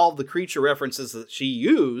contains all the creature references that she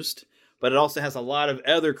used, but it also has a lot of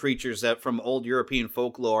other creatures that from old European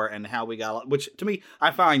folklore and how we got, which to me,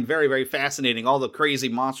 I find very, very fascinating. All the crazy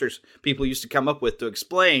monsters people used to come up with to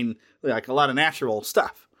explain a lot of natural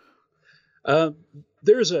stuff. It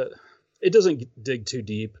doesn't dig too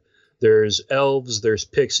deep. There's elves, there's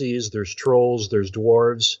pixies, there's trolls, there's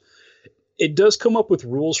dwarves. It does come up with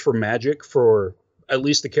rules for magic for at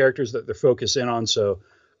least the characters that they're focused in on. So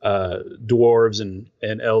dwarves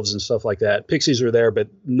and elves and stuff like that. Pixies are there, but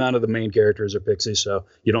none of the main characters are pixies, so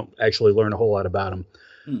you don't actually learn a whole lot about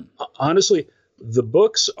them. Honestly, the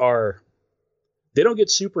books they don't get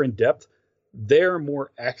super in depth. They're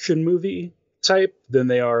more action movie type than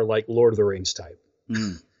they are like Lord of the Rings type.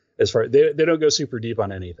 As far they don't go super deep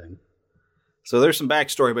on anything. So there's some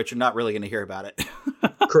backstory, but you're not really going to hear about it.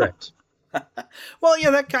 Correct. Well,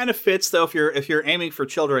 yeah, that kind of fits though. If you're aiming for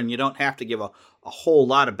children, you don't have to give a whole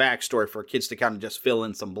lot of backstory for kids to kind of just fill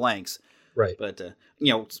in some blanks. Right. But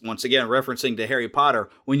once again, referencing to Harry Potter,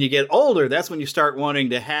 when you get older, that's when you start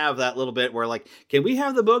wanting to have that little bit where can we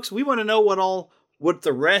have the books? We want to know what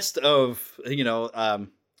the rest of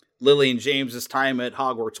Lily and James's time at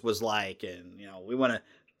Hogwarts was like, and we want to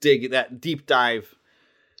dig that deep dive.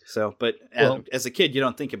 So, but as a kid, you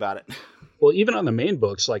don't think about it. Well, even on the main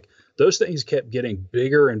books, those things kept getting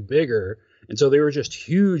bigger and bigger, and so they were just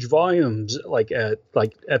huge volumes.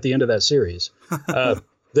 At the end of that series,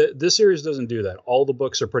 this series doesn't do that. All the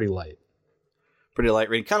books are pretty light. Pretty light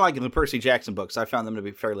reading, kind of like the Percy Jackson books. I found them to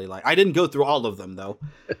be fairly light. I didn't go through all of them though.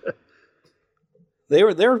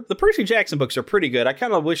 The Percy Jackson books are pretty good. I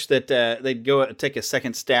kind of wish that they'd go and take a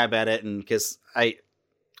second stab at it, and because I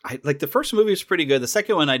like the first movie was pretty good. The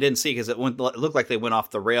second one I didn't see because it looked like they went off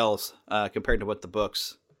the rails compared to what the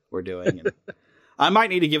books were doing. And I might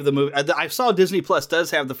need to give the movie. I saw Disney Plus does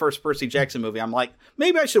have the first Percy Jackson movie. I'm like,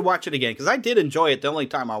 maybe I should watch it again because I did enjoy it the only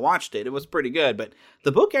time I watched it. It was pretty good, but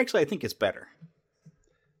the book actually I think is better.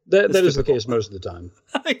 That is the case most of the time.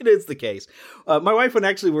 It is the case. My wife and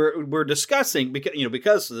actually were discussing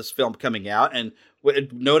because of this film coming out and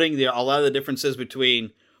noting a lot of the differences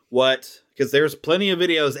between because there's plenty of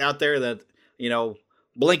videos out there that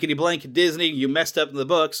blankety blank Disney, you messed up in the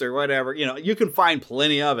books or whatever. You can find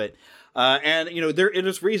plenty of it, and it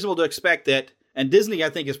is reasonable to expect that. And Disney, I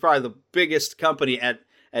think, is probably the biggest company at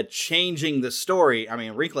changing the story. I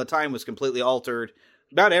mean, Wrinkle of Time was completely altered.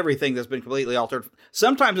 About everything that's been completely altered.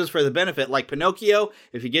 Sometimes it's for the benefit, like Pinocchio.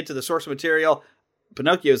 If you get to the source material,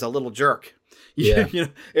 Pinocchio is a little jerk. Yeah.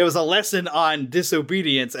 It was a lesson on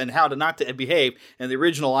disobedience and how to not to behave. And the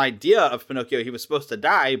original idea of Pinocchio, he was supposed to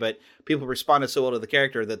die, but people responded so well to the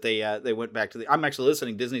character that they went back to I'm actually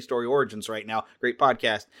listening to Disney Story Origins right now, great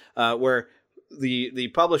podcast, where the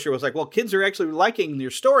publisher was like, well, kids are actually liking your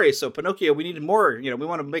story, so Pinocchio, we needed more, we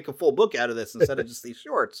want to make a full book out of this instead of just these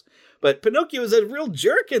shorts. But Pinocchio is a real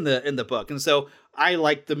jerk in the book, and so I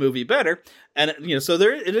liked the movie better. And so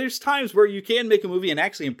there's times where you can make a movie and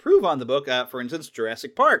actually improve on the book. For instance,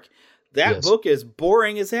 Jurassic Park. That book is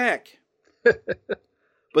boring as heck.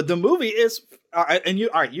 But the movie is, I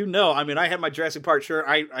mean, I had my Jurassic Park shirt.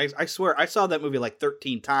 I swear I saw that movie like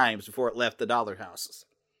 13 times before it left the dollar houses.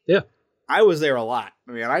 Yeah. I was there a lot.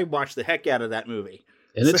 I mean, I watched the heck out of that movie.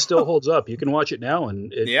 And it still holds up. You can watch it now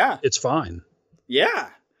and it's fine.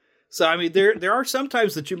 Yeah. So, I mean, there are some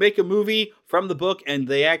times that you make a movie from the book and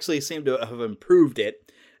they actually seem to have improved it.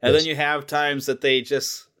 And then you have times that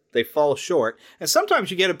they fall short. And sometimes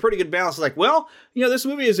you get a pretty good balance. Like, well, this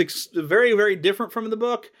movie is very, very different from the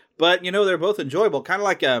book, but, they're both enjoyable. Kind of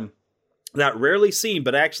like that rarely seen,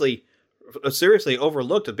 but actually seriously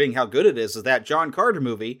overlooked of being how good it is that John Carter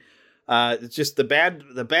movie. It's just the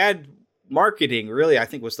bad marketing, really, I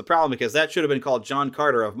think, was the problem, because that should have been called John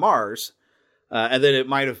Carter of Mars. And then it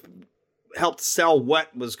might have helped sell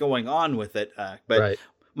what was going on with it. But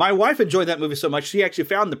my wife enjoyed that movie so much, she actually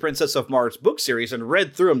found the Princess of Mars book series and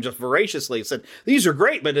read through them just voraciously and said, these are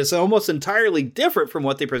great, but it's almost entirely different from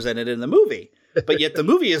what they presented in the movie. But yet the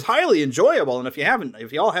movie is highly enjoyable. And if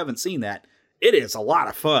y'all haven't seen that, it is a lot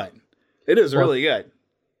of fun. It is really good.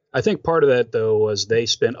 I think part of that, though, was they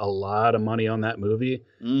spent a lot of money on that movie,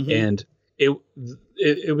 and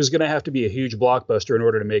it was going to have to be a huge blockbuster in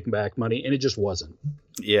order to make back money, and it just wasn't.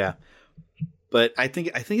 Yeah, but I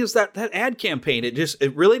think it's that ad campaign.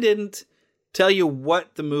 It really didn't tell you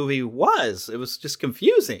what the movie was. It was just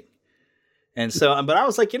confusing, and so. But I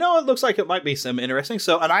was like, it looks like it might be some interesting.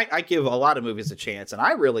 So, and I give a lot of movies a chance, and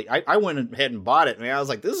I went ahead and bought it. I mean, I was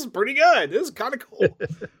like, this is pretty good. This is kind of cool.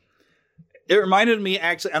 It reminded me,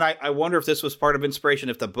 actually, and I wonder if this was part of inspiration,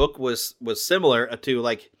 if the book was similar to,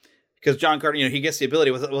 like, because John Carter, he gets the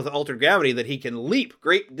ability with altered gravity that he can leap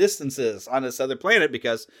great distances on this other planet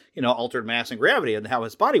because, altered mass and gravity and how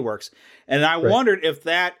his body works. And I wondered if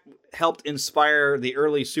that helped inspire the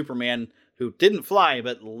early Superman who didn't fly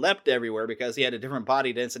but leapt everywhere because he had a different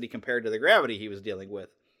body density compared to the gravity he was dealing with.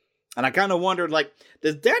 And I kind of wondered, like,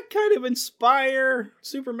 does that kind of inspire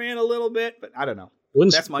Superman a little bit? But I don't know.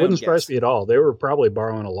 Wouldn't surprise me at all. They were probably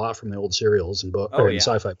borrowing a lot from the old serials and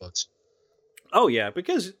sci-fi books. Oh, yeah,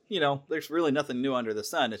 because, there's really nothing new under the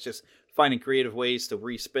sun. It's just finding creative ways to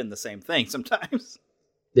respin the same thing sometimes.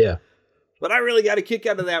 Yeah. But I really got a kick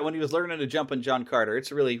out of that when he was learning to jump in John Carter.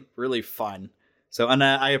 It's really, really fun. So, and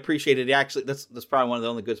I appreciated it. Actually, that's probably one of the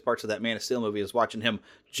only good parts of that Man of Steel movie is watching him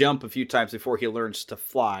jump a few times before he learns to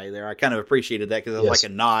fly there. I kind of appreciated that because it was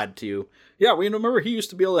like a nod to, we remember he used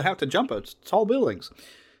to be able to have to jump at tall buildings.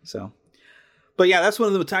 So, but yeah, that's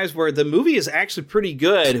one of the times where the movie is actually pretty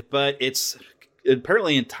good, but it's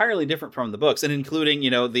apparently entirely different from the books, and including,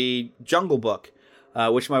 the Jungle Book,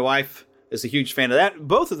 which my wife is a huge fan of that.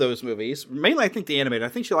 Both of those movies, mainly I think the animated. I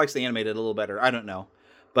think she likes the animated a little better. I don't know.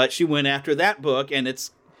 But she went after that book, and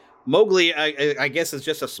it's Mowgli, I guess, is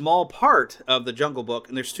just a small part of the Jungle Book.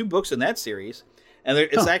 And there's 2 books in that series. And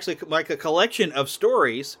it's actually like a collection of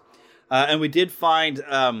stories. And we did find,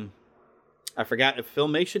 I forgot if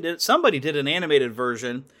Filmation did it. Somebody did an animated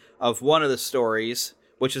version of one of the stories,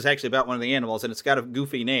 which is actually about one of the animals. And it's got a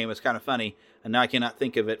goofy name. It's kind of funny. And now I cannot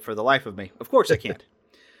think of it for the life of me. Of course I can't.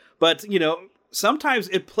 But, sometimes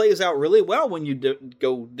it plays out really well when you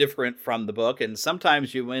go different from the book, and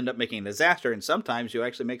sometimes you end up making a disaster, and sometimes you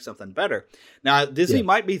actually make something better. Now, Disney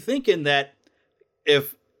might be thinking that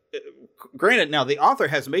granted, now the author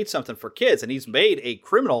has made something for kids, and he's made a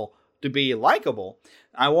criminal to be likable.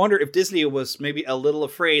 I wonder if Disney was maybe a little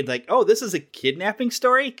afraid, like, oh, this is a kidnapping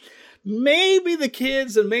story? Maybe the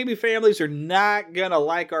kids and maybe families are not going to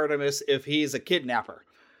like Artemis if he's a kidnapper.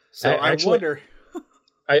 So I wonder...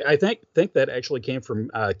 I think that actually came from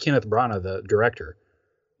Kenneth Branagh, the director.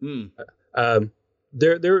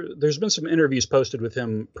 there's been some interviews posted with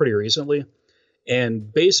him pretty recently,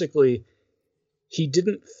 and basically he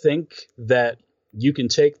didn't think that you can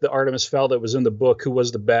take the Artemis Fowl that was in the book, who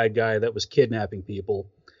was the bad guy that was kidnapping people,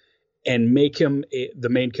 and make him the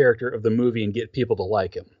main character of the movie and get people to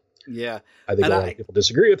like him. Yeah. I think a lot of people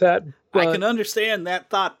disagree with that. But I can understand that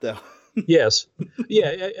thought, though. Yes.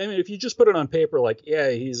 Yeah. I mean, if you just put it on paper, like, yeah,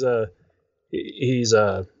 he's the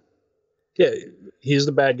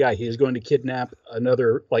bad guy. He's going to kidnap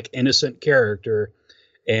another like innocent character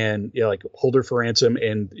and like hold her for ransom,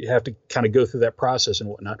 and you have to kind of go through that process and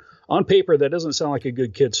whatnot. On paper, that doesn't sound like a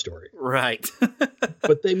good kid story. Right.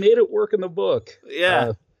 But they made it work in the book.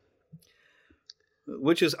 Yeah.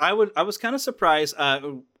 Which is, I was kind of surprised.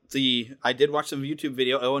 I did watch some YouTube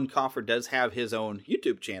video. Owen Coffer does have his own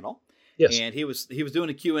YouTube channel. Yes. And he was doing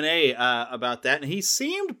a Q&A about that, and he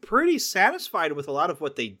seemed pretty satisfied with a lot of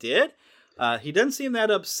what they did. He doesn't seem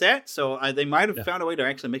that upset, so they might have found a way to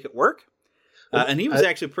actually make it work. And he was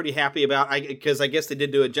actually pretty happy about, because I guess they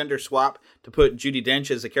did do a gender swap to put Judi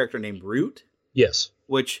Dench as a character named Root. Yes.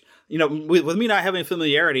 Which, with me not having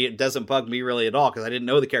familiarity, it doesn't bug me really at all, because I didn't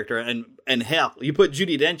know the character. And hell, you put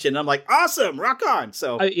Judi Dench in, and I'm like, awesome, rock on.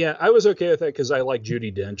 So I was okay with that because I like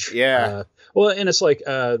Judi Dench. Yeah. And it's like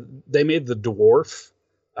they made the dwarf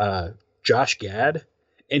Josh Gad,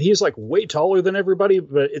 and he's like way taller than everybody,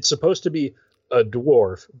 but it's supposed to be a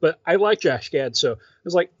dwarf. But I like Josh Gad, so I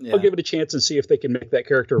was like, I'll give it a chance and see if they can make that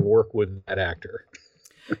character work with that actor.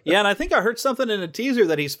 Yeah, and I think I heard something in a teaser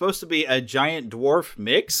that he's supposed to be a giant dwarf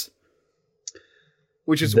mix,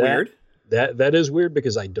 which is weird. That is weird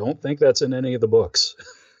because I don't think that's in any of the books.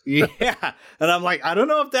 Yeah, and I'm like, I don't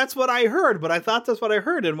know if that's what I heard, but I thought that's what I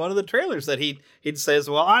heard in one of the trailers, that he says,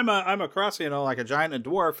 well, I'm a cross, like a giant and a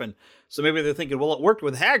dwarf, and so maybe they're thinking, well, it worked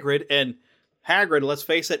with Hagrid, and Hagrid, let's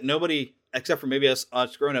face it, nobody except for maybe us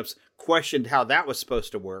grown-ups questioned how that was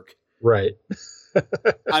supposed to work. Right.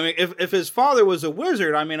 I mean, if his father was a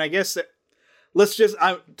wizard, I mean, I guess let's just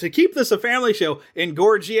to keep this a family show. In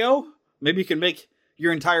Gorgio, maybe you can make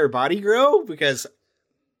your entire body grow, because.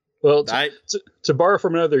 Well, to borrow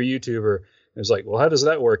from another YouTuber, it was like, well, how does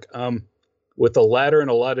that work? With a ladder and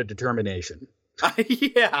a lot of determination.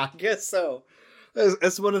 Yeah, I guess so.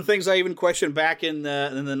 That's one of the things I even questioned back in the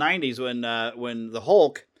 90s when the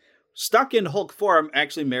Hulk, stuck in Hulk form,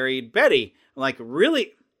 actually married Betty. I'm like,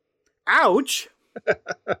 really? Ouch.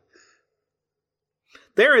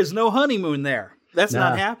 There is no honeymoon there. That's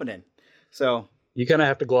not happening. So you kind of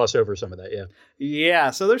have to gloss over some of that. Yeah.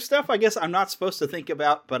 Yeah. So there's stuff I guess I'm not supposed to think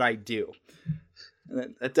about, but I do.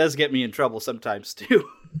 That does get me in trouble sometimes too.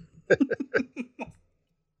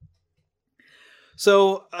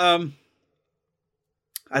 So, I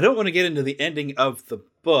don't want to get into the ending of the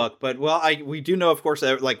book, but we do know, of course,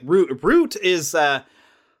 that like Root is, I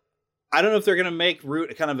don't know if they're going to make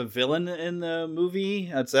Root kind of a villain in the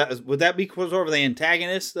movie. Would that be sort of the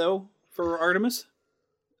antagonist, though, for Artemis?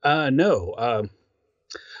 No.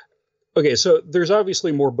 Okay, so there's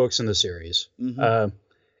obviously more books in the series. Mm-hmm.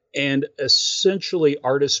 And essentially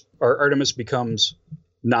Artemis becomes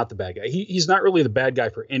not the bad guy. He's not really the bad guy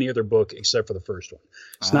for any other book except for the first one.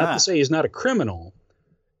 It's not to say he's not a criminal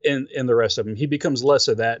in the rest of them. He becomes less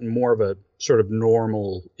of that and more of a sort of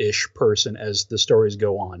normal-ish person as the stories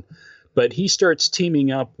go on. But he starts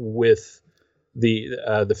teaming up with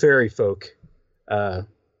the fairy folk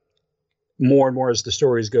more and more as the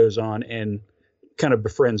stories goes on, and kind of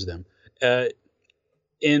befriends them.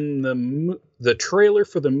 In the trailer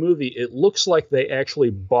for the movie, it looks like they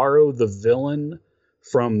actually borrow the villain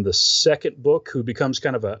from the second book, who becomes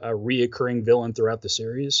kind of a reoccurring villain throughout the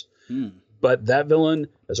series. But that villain,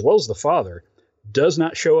 as well as the father, does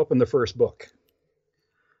not show up in the first book.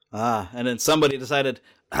 And then somebody decided,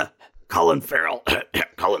 Colin Farrell,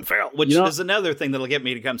 which is another thing that'll get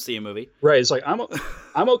me to come see a movie. Right. It's like,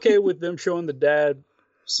 I'm okay with them showing the dad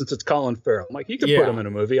since it's Colin Farrell. I'm like, you can put him in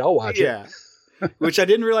a movie. I'll watch it. Which I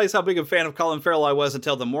didn't realize how big a fan of Colin Farrell I was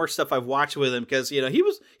until the more stuff I've watched with him, because he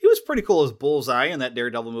was pretty cool as Bullseye in that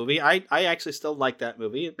Daredevil movie. I actually still like that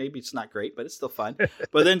movie. Maybe it's not great, but it's still fun.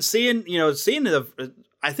 But then seeing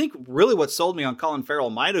I think really what sold me on Colin Farrell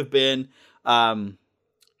might have been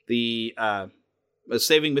the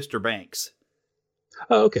Saving Mr. Banks.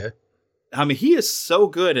 Oh, okay. I mean, he is so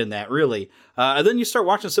good in that, really. And then you start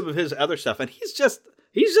watching some of his other stuff, and he's just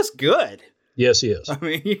good. Yes, he is. I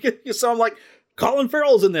mean, you saw him like, Colin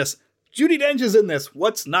Farrell's in this. Judi Dench is in this.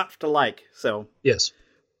 What's not to like? So yes,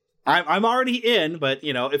 I'm already in, but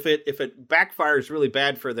if it backfires really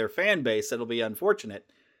bad for their fan base, it'll be unfortunate.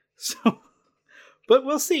 So, but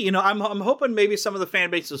we'll see. I'm hoping maybe some of the fan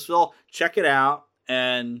bases will check it out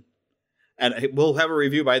and and we'll have a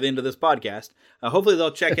review by the end of this podcast. Hopefully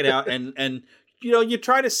they'll check it out and you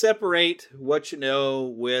try to separate what you know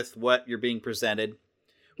with what you're being presented,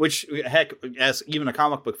 which, heck, as even a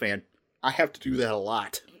comic book fan, I have to do that a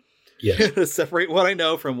lot. Yeah. Separate what I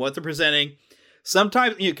know from what they're presenting.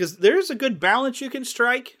 Sometimes, because there's a good balance you can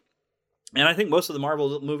strike. And I think most of the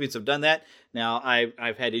Marvel movies have done that. Now,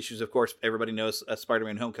 I've had issues, of course. Everybody knows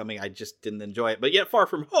Spider-Man Homecoming. I just didn't enjoy it. But yet, Far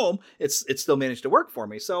From Home, it's still managed to work for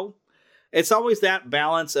me. So it's always that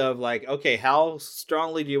balance of like, okay, how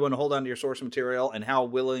strongly do you want to hold on to your source material, and how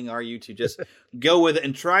willing are you to just go with it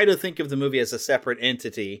and try to think of the movie as a separate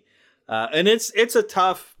entity? And it's a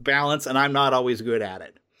tough balance, and I'm not always good at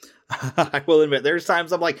it. I will admit, there's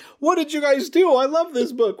times I'm like, what did you guys do? I love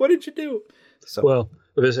this book. What did you do? So, well,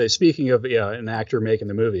 I was say, speaking of an actor making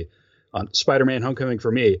the movie, on Spider-Man Homecoming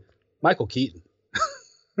for me, Michael Keaton.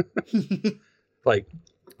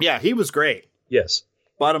 Yeah, he was great. Yes.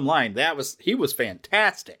 Bottom line, he was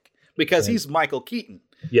fantastic because he's Michael Keaton.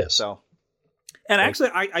 Yes. So, and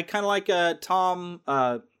actually, I kind of like Tom.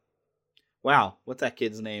 Wow, what that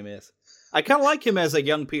kid's name is? I kind of like him as a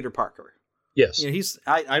young Peter Parker. Yes.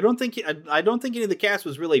 I don't think any of the cast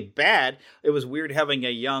was really bad. It was weird having a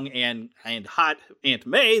young and hot Aunt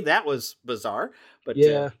May. That was bizarre. But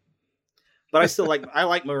yeah. But I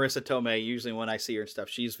like Marissa Tomei usually when I see her and stuff.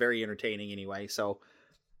 She's very entertaining anyway. So,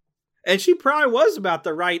 and she probably was about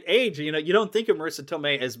the right age. You don't think of Marissa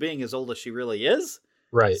Tomei as being as old as she really is.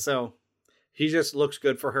 Right. So, she just looks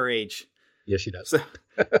good for her age. Yes, she does. So,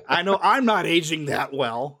 I know I'm not aging that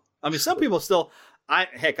well. I mean, some people still. I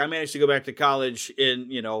managed to go back to college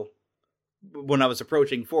when I was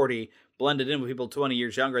approaching 40, blended in with people 20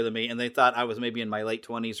 years younger than me, and they thought I was maybe in my late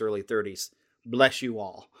 20s, early 30s. Bless you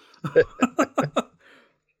all.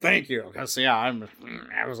 Thank you. Because,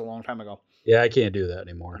 that was a long time ago. Yeah, I can't do that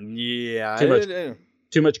anymore. Yeah.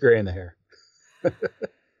 Too much gray in the hair. Yeah,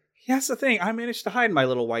 that's the thing. I managed to hide my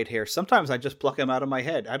little white hair. Sometimes I just pluck them out of my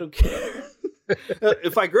head. I don't care.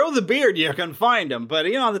 If I grow the beard, you can find them. But,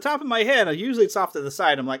 on the top of my head, usually it's off to the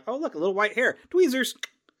side. I'm like, oh, look, a little white hair. Tweezers.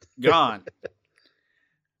 Gone.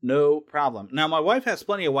 No problem. Now, my wife has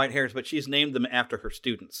plenty of white hairs, but she's named them after her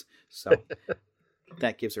students. So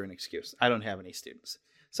that gives her an excuse. I don't have any students.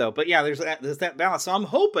 So, but yeah, there's that balance. So I'm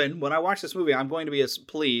hoping when I watch this movie, I'm going to be as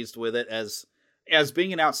pleased with it as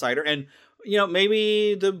being an outsider. And,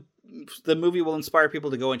 maybe the movie will inspire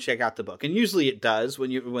people to go and check out the book. And usually it does when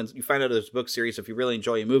you find out there's a book series. If you really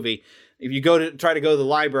enjoy a movie, if you try to go to the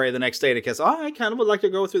library the next day because, I kind of would like to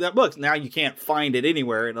go through that book. Now you can't find it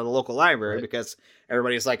anywhere in the local library because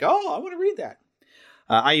everybody's like, oh, I want to read that.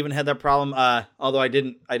 I even had that problem. Although I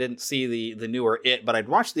didn't see the newer It, but I'd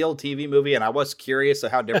watched the old TV movie and I was curious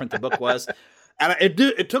of how different the book was. And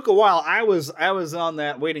it took a while. I was on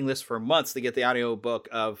that waiting list for months to get the audio book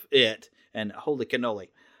of It, and holy cannoli.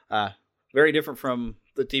 Very different from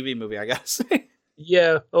the TV movie, I gotta say.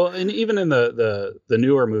 Yeah. Well, and even in the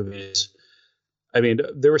newer movies, I mean,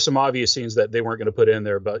 there were some obvious scenes that they weren't going to put in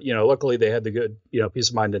there, but, luckily they had the good, peace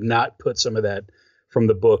of mind to not put some of that from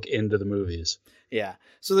the book into the movies. Yeah.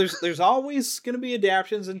 So there's always going to be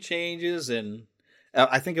adaptions and changes. And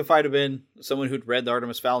I think if I'd have been someone who'd read the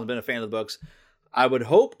Artemis Fowl and been a fan of the books, I would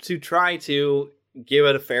hope to try to give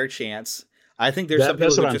it a fair chance. I think there's some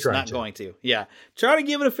people who are just not going to. Yeah. Try to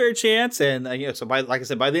give it a fair chance. And, so like I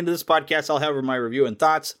said, by the end of this podcast, I'll have my review and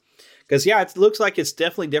thoughts. Because, it looks like it's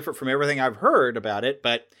definitely different from everything I've heard about it.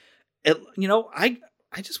 But,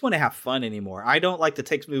 I just want to have fun anymore. I don't like to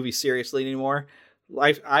take movies seriously anymore.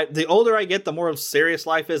 The older I get, the more serious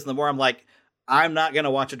life is, and the more I'm like, I'm not going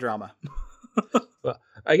to watch a drama. Well,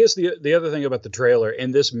 I guess the other thing about the trailer,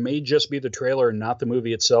 and this may just be the trailer, not the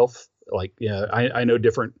movie itself. Like, I know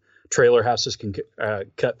different trailer houses can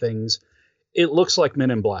cut things. It looks like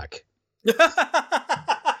Men in Black.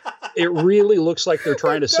 It really looks like they're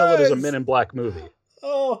trying to sell it as a Men in Black movie.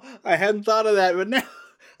 Oh, I hadn't thought of that, but now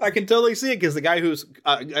I can totally see it because the guy who's,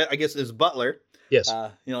 I guess, is Butler. Yes.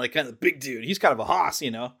 Like kind of the big dude. He's kind of a hoss,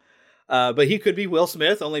 but he could be Will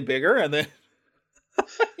Smith, only bigger. And then,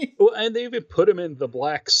 well, and they even put him in the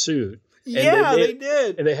black suit. Yeah, they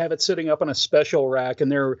did. And they have it sitting up on a special rack,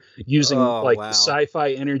 and they're using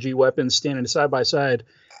sci-fi energy weapons standing side by side.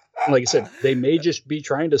 And like I said, they may just be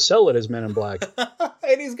trying to sell it as Men in Black.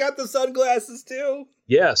 And he's got the sunglasses too.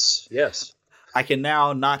 Yes. I can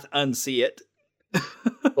now not unsee it.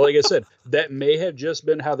 Well, like I said, that may have just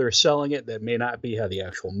been how they're selling it. That may not be how the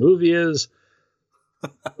actual movie is.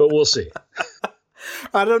 But we'll see.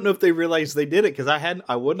 I don't know if they realized they did it because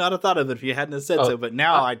I would not have thought of it if you hadn't have said so. But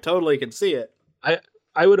now I totally can see it.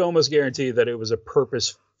 I would almost guarantee that it was a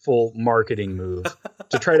purpose full marketing move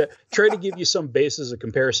to try to give you some basis of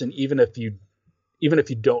comparison, even if you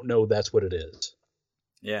don't know that's what it is.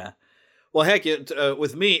 Yeah. Well, heck,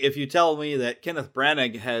 with me, if you tell me that Kenneth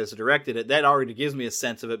Branagh has directed it, that already gives me a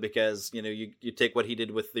sense of it, because you take what he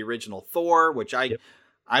did with the original Thor, which I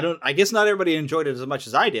guess not everybody enjoyed it as much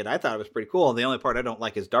as I did. I thought it was pretty cool. And the only part I don't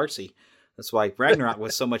like is Darcy. That's why Ragnarok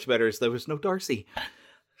was so much better, is there was no Darcy.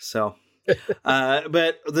 So,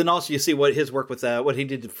 but then also you see what his work with what he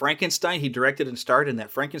did to Frankenstein. He directed and starred in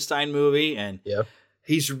that Frankenstein movie, and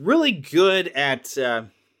he's really good at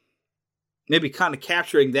maybe kind of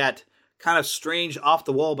capturing that kind of strange, off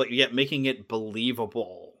the wall, but yet making it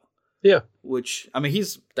believable. Yeah. Which,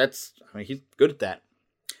 he's good at that.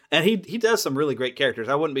 And he does some really great characters.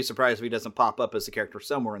 I wouldn't be surprised if he doesn't pop up as a character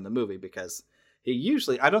somewhere in the movie, because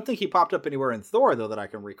I don't think he popped up anywhere in Thor, though, that I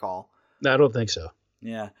can recall. No, I don't think so.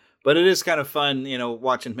 Yeah. But it is kind of fun,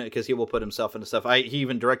 watching him, because he will put himself into stuff. He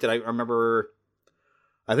even directed, I remember,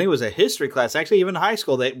 I think it was a history class, actually even in high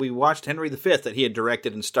school, that we watched Henry V that he had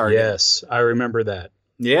directed and starred in. Yes, I remember that.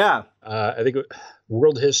 Yeah. I think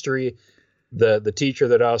world history, the teacher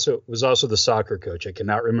that was also the soccer coach. I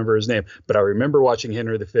cannot remember his name, but I remember watching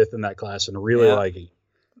Henry V in that class and really liking.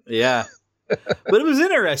 Yeah. But it was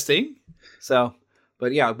interesting. So,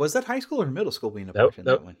 but yeah, was that high school or middle school being watching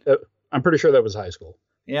that one? I'm pretty sure that was high school.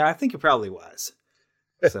 Yeah, I think it probably was.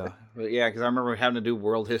 So, but yeah, because I remember having to do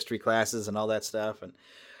world history classes and all that stuff. And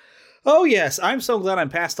oh yes, I'm so glad I'm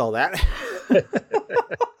past all that.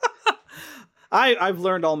 I've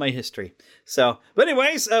learned all my history. So, but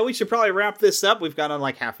anyways, we should probably wrap this up. We've got on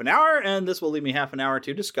like half an hour, and this will leave me half an hour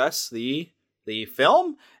to discuss the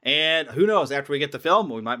film. And who knows, after we get the film,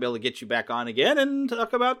 we might be able to get you back on again and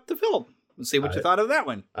talk about the film and see what you thought of that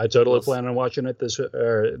one. I totally plan on watching it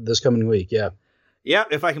this coming week. Yeah. Yeah,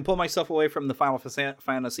 if I can pull myself away from the Final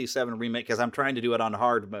Fantasy VII remake, because I'm trying to do it on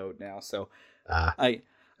hard mode now. So I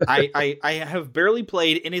have barely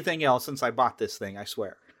played anything else since I bought this thing, I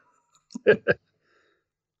swear.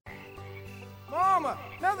 Mama,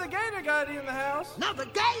 another gator got in the house. Another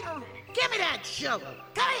gator? Give me that shovel.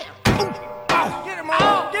 Come here. Get him,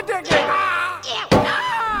 Mama. Get that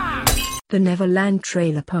gator. The Neverland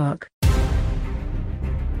Trailer Park.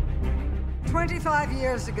 25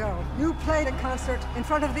 years ago, you played a concert in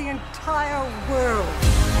front of the entire world.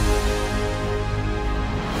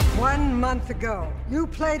 1 month ago, you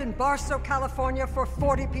played in Barstow, California for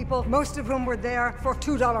 40 people, most of whom were there for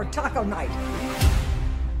 $2 taco night.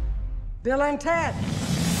 Bill and Ted,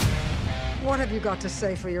 what have you got to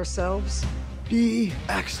say for yourselves? Be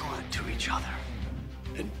excellent to each other.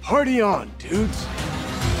 And party on, dudes.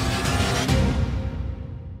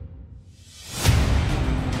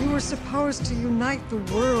 You were supposed to unite the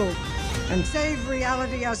world and save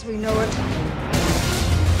reality as we know it.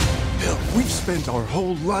 Bill, we've spent our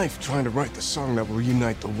whole life trying to write the song that will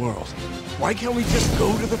unite the world. Why can't we just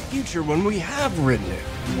go to the future when we have written it?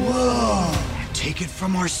 Whoa! Take it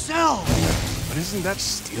from ourselves! But isn't that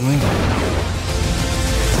stealing?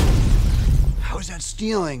 How is that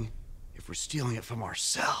stealing if we're stealing it from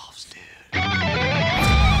ourselves, dude?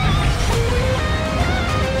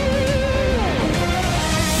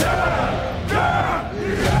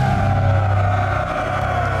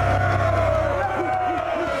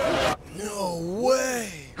 No way!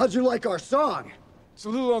 How'd you like our song? It's a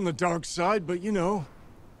little on the dark side, but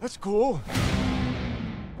that's cool.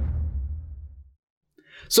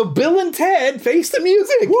 So Bill and Ted Face the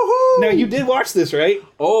Music. Woohoo! Now you did watch this, right?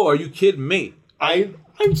 Oh, are you kidding me? I'm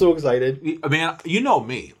so excited. Man, you know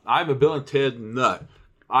me. I'm a Bill and Ted nut.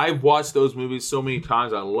 I've watched those movies so many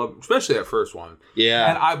times. I love them, especially that first one.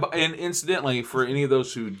 Yeah. And incidentally, for any of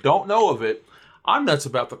those who don't know of it, I'm nuts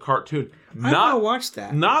about the cartoon. I want to watch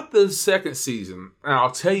that. Not the second season. And I'll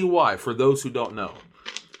tell you why, for those who don't know.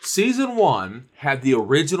 Season 1 had the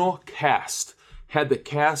original cast. Had the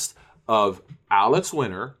cast of Alex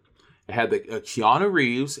Winter, it had the Keanu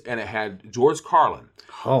Reeves, and it had George Carlin.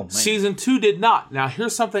 Oh, man. Season 2 did not. Now,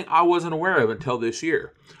 here's something I wasn't aware of until this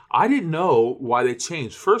year. I didn't know why they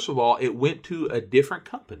changed. First of all, it went to a different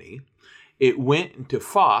company. It went to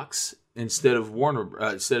Fox instead of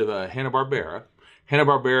Hanna-Barbera.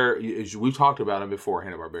 Hanna-Barbera, we've talked about them before,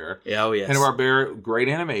 Hanna-Barbera. Yeah, oh, yes. Hanna-Barbera, great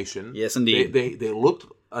animation. Yes, indeed. They looked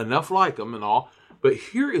enough like them and all. But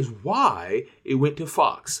here is why it went to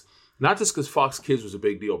Fox. Not just because Fox Kids was a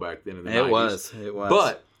big deal back then in the 90s. It was.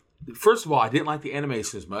 But, first of all, I didn't like the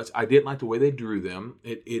animation as much. I didn't like the way they drew them.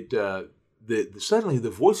 Suddenly the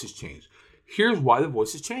voices changed. Here's why the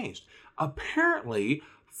voices changed. Apparently,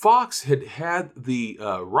 Fox had the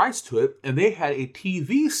rights to it, and they had a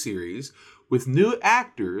TV series with new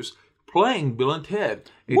actors playing Bill and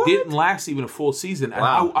Ted. It What? didn't last even a full season. And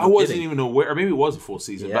Wow, I no wasn't kidding. even aware, or maybe it was a full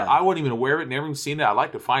season, Yeah. but I wasn't even aware of it, never even seen it. I'd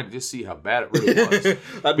like to find it, just see how bad it really was.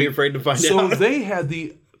 I'd be afraid to find So out. they had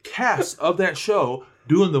the cast of that show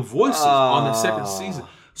doing the voices on the second season.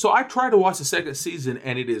 So I tried to watch the second season,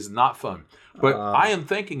 and it is not fun. But I am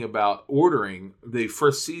thinking about ordering the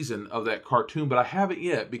first season of that cartoon, but I haven't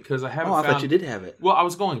yet because I haven't I found... thought you did have it. Well, I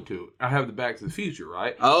was going to. I have the Back to the Future,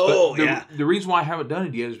 right? Oh, but yeah. The reason why I haven't done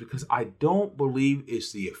it yet is because I don't believe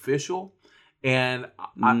it's the official. And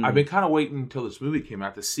I've been kind of waiting until this movie came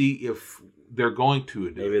out to see if they're going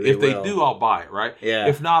to do it. If they do, I'll buy it, right? Yeah.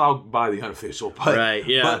 If not, I'll buy the unofficial. But, Right,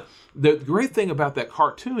 yeah. But the great thing about that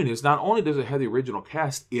cartoon is not only does it have the original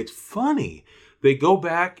cast, it's funny. They go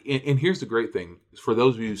back, and here's the great thing. For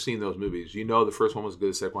those of you who've seen those movies, you know the first one was good,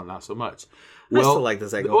 the second one not so much. I still like the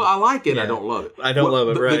second Well, one. I like it. Yeah. I don't love it. I don't love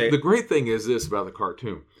it, right. The great thing is this about the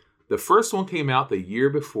cartoon. The first one came out the year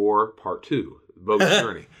before Part 2, Bogus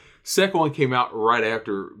Journey. Second one came out right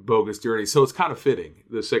after Bogus Journey, so it's kind of fitting.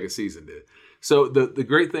 The second season did. So the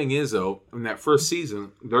great thing is, though, in that first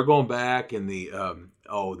season, they're going back in the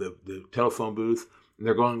telephone booth. And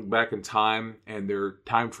they're going back in time, and they're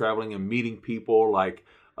time traveling and meeting people like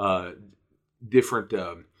different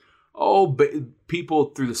people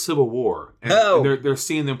through the Civil War, and they're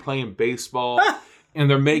seeing them playing baseball, and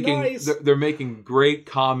they're making they're making great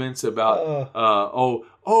comments about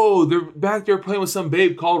they're back there playing with some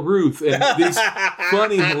babe called Ruth, and these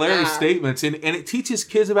funny, hilarious statements, and it teaches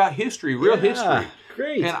kids about history, real history.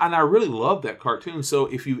 Great. And I really love that cartoon. So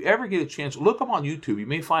if you ever get a chance, look up on YouTube. You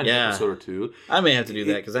may find an episode or two. I may have to do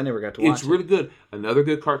that because I never got to watch it. It's really good. Another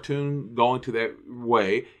good cartoon going to that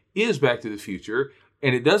way is Back to the Future.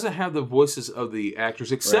 And it doesn't have the voices of the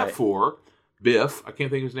actors except for Biff. I can't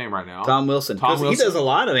think of his name right now. Tom Wilson. Because he does a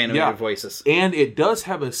lot of animated voices. And it does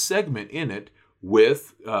have a segment in it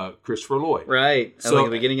with Christopher Lloyd. Right. So, at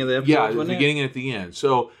the beginning of the episode. Yeah, at the beginning and at the end.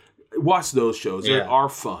 So watch those shows. They are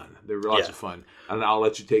fun. They're lots of fun. And I'll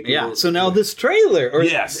let you take it. Yeah, so now this trailer, or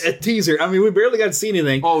a teaser, I mean, we barely got to see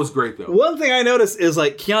anything. Oh, it was great, though. One thing I noticed is,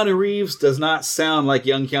 like, Keanu Reeves does not sound like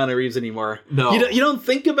young Keanu Reeves anymore. No. You don't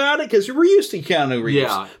think about it, because we're used to Keanu Reeves.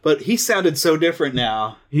 Yeah. But he sounded so different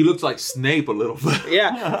now. He looks like Snape a little bit.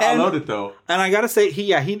 Yeah. I loved it, though. And I got to say,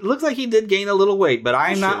 he looks like he did gain a little weight, but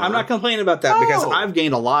I'm not complaining about that, because I've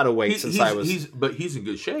gained a lot of weight since I was... But he's in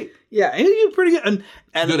good shape. Yeah, he's pretty good.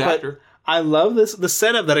 And good actor. I love the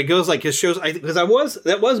setup that it goes like it shows, because that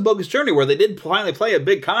was Bogus Journey where they did finally play a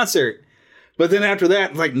big concert, but then after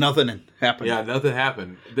that, like nothing happened. Yeah, nothing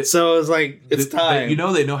happened. So it's like it's time.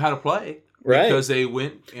 They know how to play, right? Because they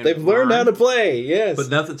went. And they've learned how to play. Yes, but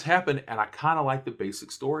nothing's happened, and I kind of like the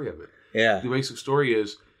basic story of it. Yeah, the basic story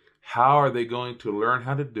is how are they going to learn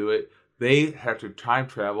how to do it? They have to time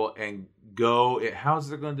travel and go. How's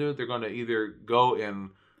they going to do it? They're going to either go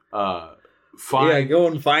and go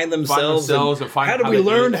and find themselves and find how do we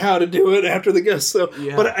learn how to do it after the ghost. So,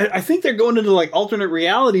 but I think they're going into like alternate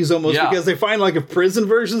realities almost because they find like a prison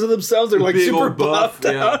versions of themselves. They're like big super old buff, buffed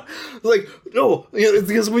out. Like it's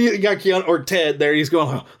because when you got Keanu or Ted there, he's going,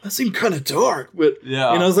 oh, that seemed kind of dark, but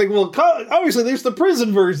it's like, well, obviously there's the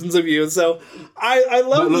prison versions of you. So I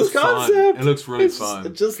love this concept. Fun. It looks really fun.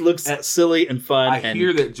 It just looks silly and fun. I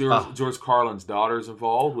hear that George Carlin's daughter is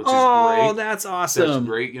involved, which is great. Oh, that's awesome. That's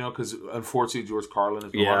great, because unfortunately George Carlin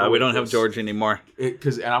is we don't have George anymore.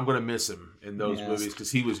 And I'm going to miss him in those movies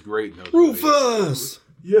because he was great in those Rufus! movies.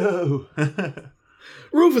 Yo!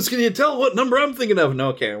 Rufus, can you tell what number I'm thinking of? No,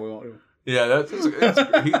 okay, we won't. Yeah,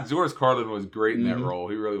 that's George Carlin was great in that role.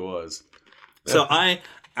 He really was. So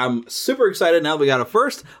I'm super excited now. We got a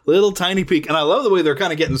first little tiny peek, and I love the way they're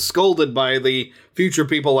kind of getting scolded by the future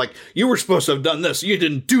people. Like, you were supposed to have done this. You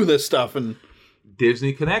didn't do this stuff. And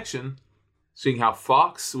Disney connection. Seeing how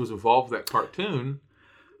Fox was involved with that cartoon.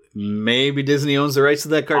 Maybe Disney owns the rights to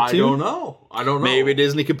that cartoon. I don't know. Maybe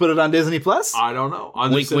Disney could put it on Disney Plus. I don't know.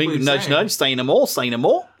 Wink, wink, nudge, nudge. Sign them all.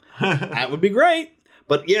 That would be great.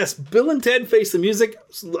 But yes, Bill and Ted Face the Music.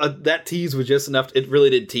 That tease was just enough. It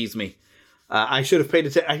really did tease me. I should have paid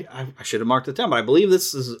attention. I should have marked the time, but I believe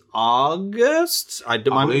this is August. I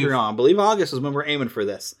might be wrong. I believe August is when we're aiming for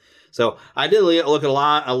this. So I did look at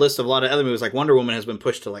a list of a lot of other movies. Like Wonder Woman has been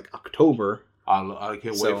pushed to like October. I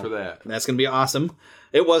can't wait for that. That's going to be awesome.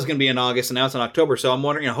 It was going to be in August, and now it's in October. So I'm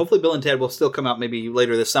wondering, hopefully Bill and Ted will still come out maybe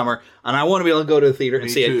later this summer. And I want to be able to go to the theater and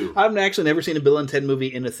see it. I've actually never seen a Bill and Ted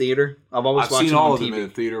movie in a theater. I've always watched seen them all on of them TV. in the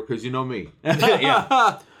theater because you know me.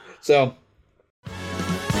 Yeah. So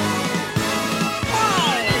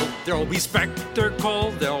there'll be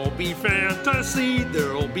spectacle, there'll be fantasy,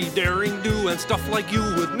 there'll be daring do and stuff like you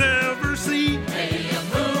would never see. Hey, a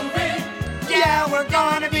movie, Yeah, we're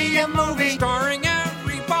gonna be a movie starring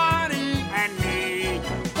everybody and me.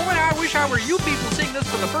 Boy, I wish I were you people seeing this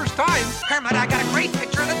for the first time. Kermit, I got a great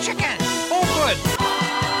picture of the chicken. Oh,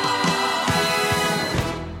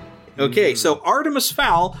 good. Okay, so Artemis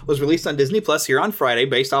Fowl was released on Disney Plus here on Friday,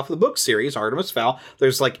 based off of the book series Artemis Fowl.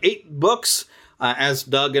 There's like 8 books, as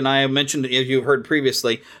Doug and I have mentioned, as you've heard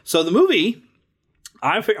previously. So the movie,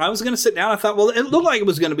 I was going to sit down. I thought, well, it looked like it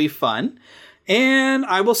was going to be fun, and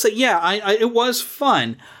I will say, yeah, it was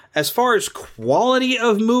fun. As far as quality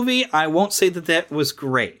of movie, I won't say that was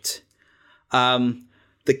great.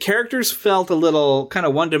 The characters felt a little kind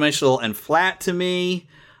of one-dimensional and flat to me.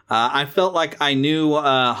 I felt like I knew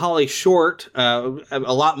Holly Short a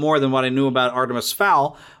lot more than what I knew about Artemis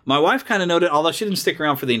Fowl. My wife kind of noted, although she didn't stick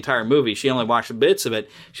around for the entire movie, she only watched bits of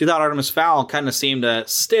it. She thought Artemis Fowl kind of seemed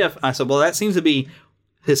stiff. I said, well, that seems to be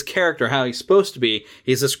his character, how he's supposed to be.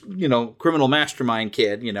 He's this, criminal mastermind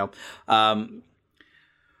kid, But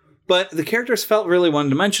the characters felt really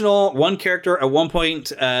one-dimensional. One character at one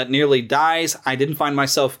point nearly dies. I didn't find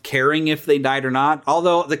myself caring if they died or not.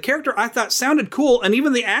 Although the character I thought sounded cool, and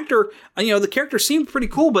even the actor, the character seemed pretty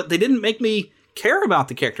cool, but they didn't make me care about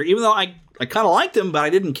the character, even though I kind of liked him, but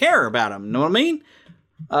I didn't care about him. Know what I mean?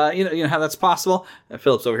 You know how that's possible?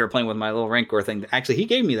 Philip's over here playing with my little Rancor thing. Actually, he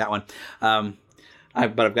gave me that one.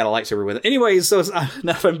 But I've got a lightsaber with it. Anyways, so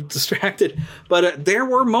now I'm distracted. But there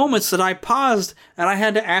were moments that I paused and I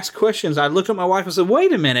had to ask questions. I looked at my wife and said,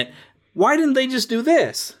 wait a minute, why didn't they just do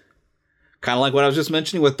this? Kind of like what I was just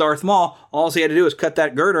mentioning with Darth Maul. All he had to do was cut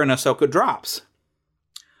that girder and Ahsoka drops.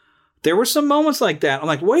 There were some moments like that. I'm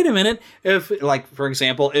like, wait a minute. For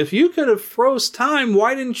example, if you could have froze time,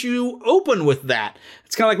 why didn't you open with that?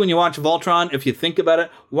 It's kind of like when you watch Voltron. If you think about it,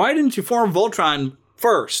 why didn't you form Voltron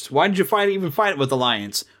first? Why did you even fight it with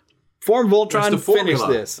Alliance? Form Voltron, finish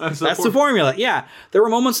this. That's the formula. Yeah, there were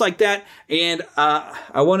moments like that, and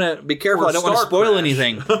I want to be careful. I don't want to spoil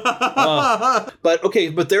anything.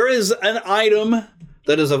 But there is an item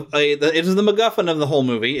that is it is the MacGuffin of the whole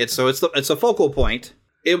movie. It's a focal point.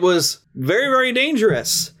 It was very, very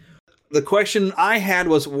dangerous. The question I had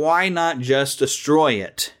was, why not just destroy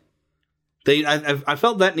it? I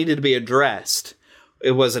felt that needed to be addressed.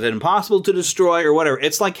 Was it impossible to destroy or whatever?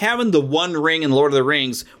 It's like having the One Ring in Lord of the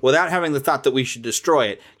Rings without having the thought that we should destroy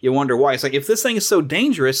it. You wonder why. It's like, if this thing is so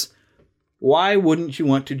dangerous, why wouldn't you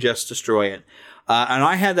want to just destroy it? And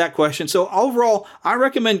I had that question. So overall, I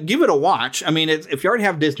recommend give it a watch. I mean, if you already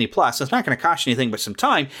have Disney Plus, it's not going to cost you anything but some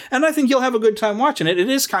time. And I think you'll have a good time watching it. It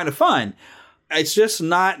is kind of fun. It's just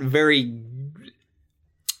not very...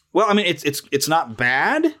 Well, I mean, it's not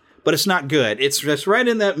bad, but it's not good. It's just right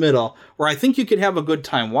in that middle where I think you could have a good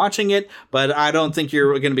time watching it, but I don't think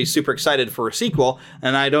you're going to be super excited for a sequel.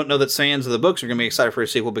 And I don't know that fans of the books are going to be excited for a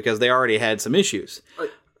sequel because they already had some issues.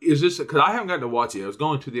 Is this, because I haven't gotten to watch it. I was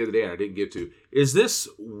going to the other day and I didn't get to. Is this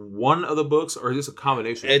one of the books or is this a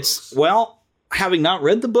combination of books? Well, having not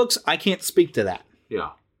read the books, I can't speak to that. Yeah.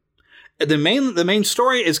 The main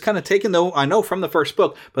story is kind of taken, though, I know, from the first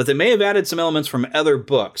book, but they may have added some elements from other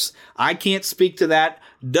books. I can't speak to that.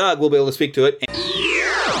 Doug will be able to speak to it.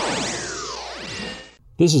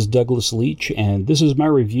 This is Douglas Leach, and this is my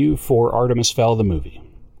review for Artemis Fowl, the movie.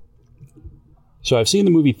 So I've seen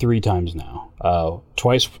the movie 3 times now.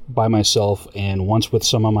 Twice by myself and once with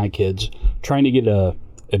some of my kids, trying to get a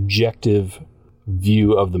objective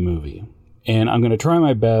view of the movie. And I'm going to try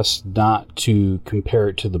my best not to compare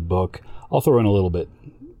it to the book. I'll throw in a little bit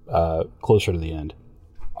closer to the end.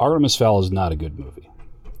 Artemis Fowl is not a good movie.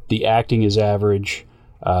 The acting is average.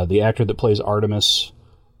 The actor that plays Artemis,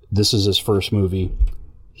 this is his first movie.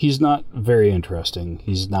 He's not very interesting.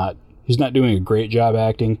 He's not doing a great job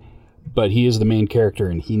acting, but he is the main character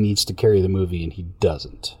and he needs to carry the movie and he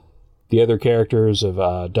doesn't. The other characters of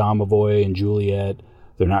Domovoi and Juliet,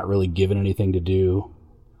 they're not really given anything to do.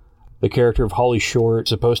 The character of Holly Short is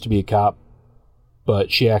supposed to be a cop,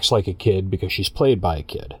 but she acts like a kid because she's played by a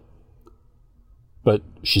kid. But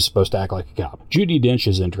she's supposed to act like a cop. Judi Dench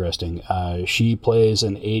is interesting. She plays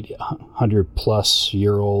an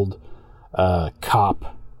 800-plus-year-old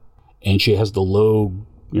cop, and she has the low,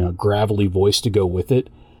 gravelly voice to go with it.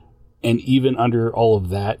 And even under all of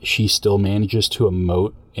that, she still manages to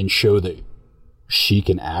emote and show that she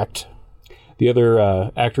can act. The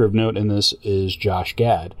other actor of note in this is Josh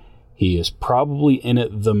Gad. He is probably in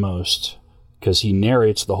it the most because he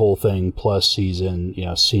narrates the whole thing, plus he's in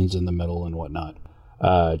scenes in the middle and whatnot.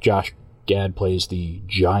 Josh Gad plays the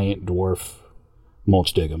giant dwarf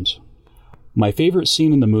Mulch Diggums. My favorite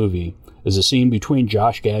scene in the movie is a scene between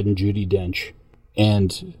Josh Gad and Judi Dench.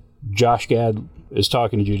 And Josh Gad is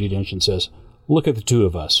talking to Judi Dench and says, "Look at the two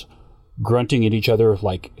of us. grunting at each other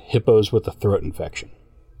like hippos with a throat infection.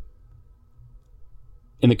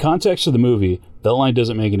 In the context of the movie, that line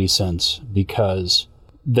doesn't make any sense because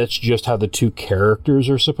that's just how the two characters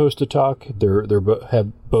are supposed to talk. They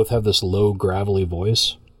both have this low, gravelly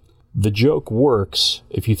voice. The joke works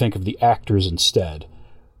if you think of the actors instead,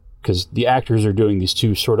 because the actors are doing these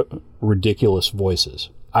two sort of ridiculous voices.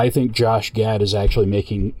 I think Josh Gad is actually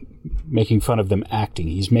making fun of them acting.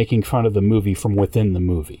 He's making fun of the movie from within the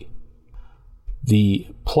movie. The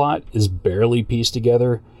plot is barely pieced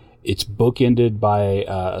together. It's bookended by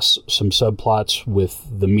some subplots with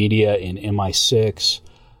the media in MI6,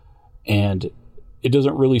 and it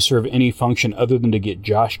doesn't really serve any function other than to get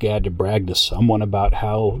Josh Gad to brag to someone about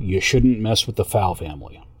how you shouldn't mess with the Fowl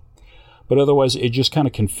family. But otherwise, it just kind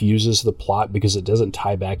of confuses the plot because it doesn't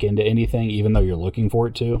tie back into anything, even though you're looking for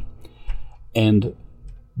it to. And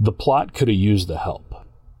the plot could have used the help.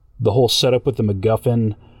 The whole setup with the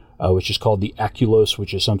MacGuffin, which is called the Aculos,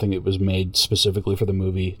 which is something that was made specifically for the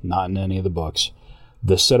movie, not in any of the books.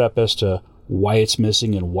 The setup as to why it's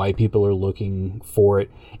missing and why people are looking for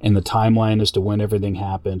it, and the timeline as to when everything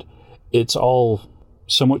happened, it's all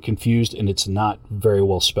somewhat confused and it's not very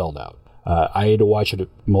well spelled out. I had to watch it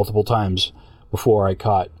multiple times before I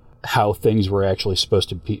caught how things were actually supposed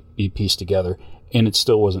to be pieced together, and it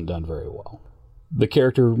still wasn't done very well. The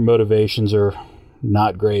character motivations are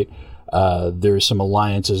not great. There's some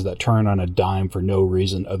alliances that turn on a dime for no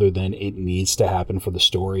reason other than it needs to happen for the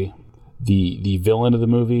story. The villain of the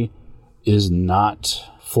movie is not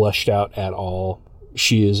fleshed out at all.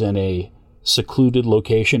 She is in a secluded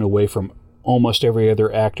location away from almost every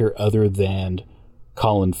other actor other than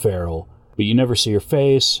Colin Farrell, but you never see her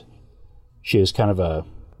face. She has kind of a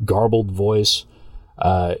garbled voice,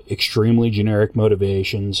 extremely generic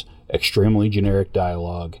motivations, extremely generic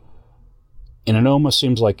dialogue, and it almost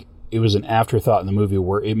seems like it was an afterthought in the movie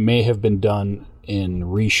where it may have been done in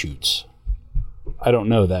reshoots. I don't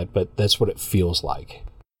know that, but that's what it feels like.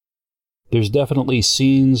 There's definitely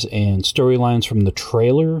scenes and storylines from the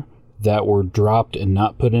trailer that were dropped and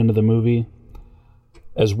not put into the movie,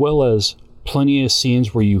 as well as plenty of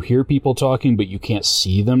scenes where you hear people talking but you can't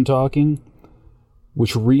see them talking,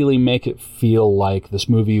 which really make it feel like this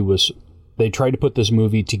movie was... They tried to put this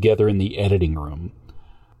movie together in the editing room,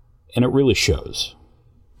 and it really shows.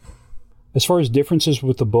 As far as differences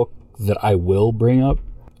with the book that I will bring up,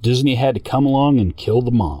 Disney had to come along and kill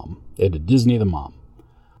the mom. They had to Disney the mom.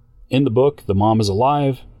 In the book, the mom is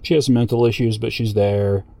alive. She has some mental issues, but she's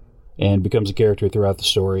there and becomes a character throughout the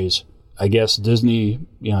stories. I guess Disney,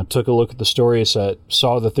 took a look at the story,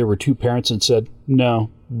 saw that there were two parents and said, no,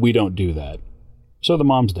 we don't do that. So the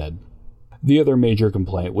mom's dead. The other major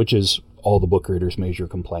complaint, which is all the book readers' major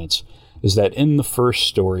complaints, is that in the first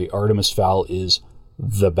story, Artemis Fowl is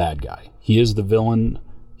the bad guy. He is the villain.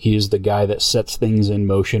 He is the guy that sets things in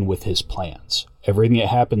motion with his plans. Everything that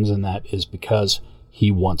happens in that is because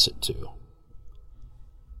he wants it to.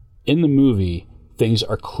 In the movie, things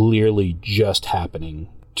are clearly just happening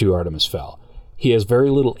to Artemis Fowl. He has very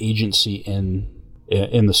little agency in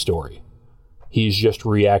the story. He's just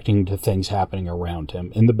reacting to things happening around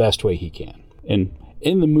him in the best way he can. And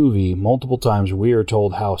in the movie, multiple times we are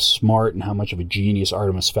told how smart and how much of a genius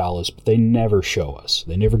Artemis Fowl is, but they never show us.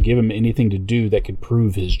 They never give him anything to do that could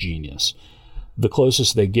prove his genius. The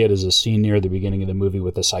closest they get is a scene near the beginning of the movie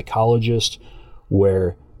with a psychologist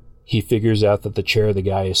where he figures out that the chair the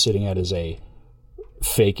guy is sitting at is a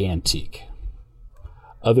fake antique.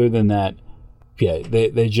 Other than that,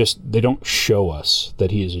 they don't show us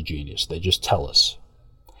that he is a genius. They just tell us.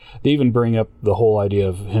 They even bring up the whole idea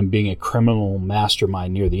of him being a criminal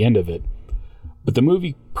mastermind near the end of it. But the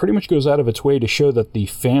movie pretty much goes out of its way to show that the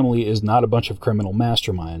family is not a bunch of criminal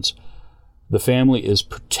masterminds. The family is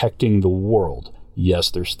protecting the world.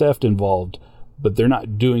 Yes, there's theft involved, but they're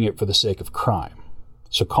not doing it for the sake of crime.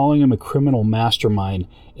 So calling him a criminal mastermind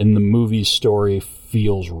in the movie's story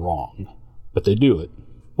feels wrong. But they do it.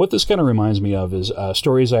 What this kind of reminds me of is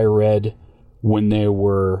stories I read when they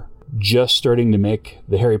were just starting to make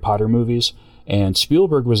the Harry Potter movies, and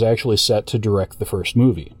Spielberg was actually set to direct the first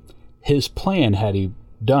movie. His plan, had he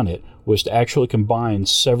done it, was to actually combine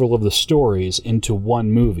several of the stories into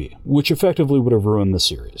one movie, which effectively would have ruined the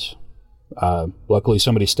series. Luckily,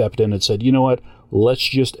 somebody stepped in and said, you know what, let's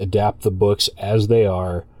just adapt the books as they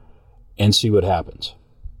are and see what happens.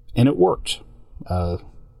 And it worked.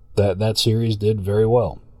 That series did very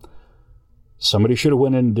well. Somebody should have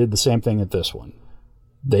went in and did the same thing at this one.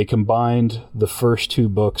 They combined the first two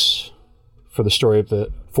books for the story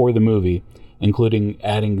for the movie, including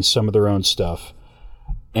adding some of their own stuff,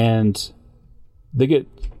 and they get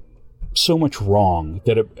so much wrong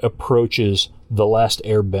that it approaches The Last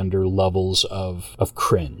Airbender levels of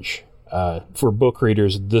cringe. For book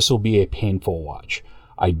readers, this will be a painful watch.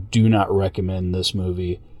 I do not recommend this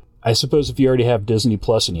movie. I suppose if you already have Disney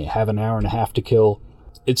Plus and you have an hour and a half to kill,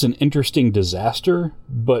 it's an interesting disaster,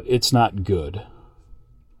 but it's not good.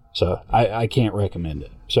 So I can't recommend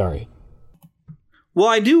it. Sorry. Well,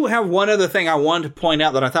 I do have one other thing I wanted to point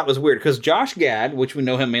out that I thought was weird, because Josh Gad, which we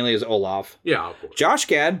know him mainly as Olaf. Yeah, of course. Josh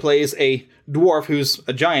Gad plays a dwarf who's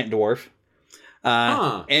a giant dwarf.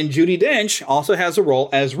 And Judi Dench also has a role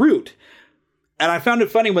as Root. And I found it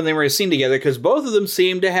funny when they were seen together, because both of them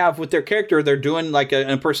seem to have, with their character, they're doing like an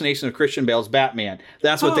impersonation of Christian Bale's Batman.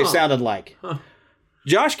 That's what they sounded like.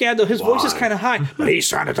 Josh Gad, though, his voice is kind of high, but he's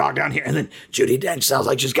trying to talk down here. And then Judi Dench sounds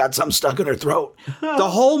like she's got something stuck in her throat. The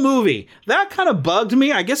whole movie. That kind of bugged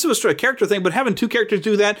me. I guess it was a character thing, but having two characters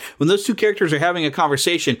do that, when those two characters are having a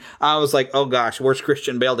conversation, I was like, oh gosh, where's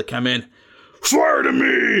Christian Bale to come in? Swear to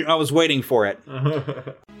me! I was waiting for it.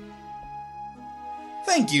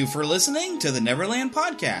 Thank you for listening to the Neverland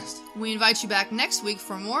Podcast. We invite you back next week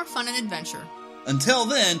for more fun and adventure. Until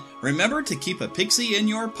then, remember to keep a pixie in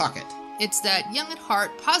your pocket. It's that young at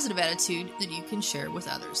heart, positive attitude that you can share with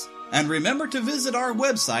others. And remember to visit our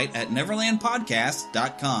website at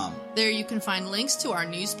neverlandpodcast.com. There you can find links to our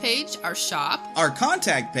news page, our shop, our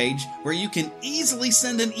contact page, where you can easily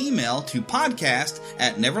send an email to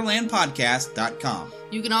podcast@neverlandpodcast.com.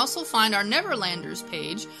 You can also find our Neverlanders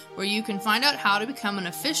page, where you can find out how to become an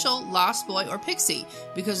official Lost Boy or Pixie,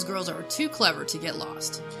 because girls are too clever to get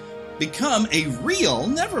lost. Become a real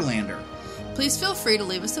Neverlander. Please feel free to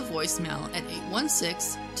leave us a voicemail at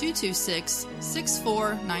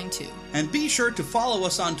 816-226-6492. And be sure to follow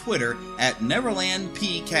us on Twitter at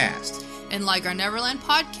NeverlandPcast. And like our Neverland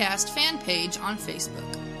Podcast fan page on Facebook.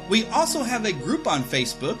 We also have a group on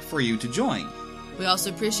Facebook for you to join. We also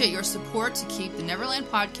appreciate your support to keep the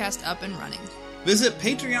Neverland Podcast up and running. Visit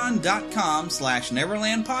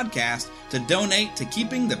patreon.com/NeverlandPodcast to donate to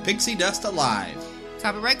keeping the pixie dust alive.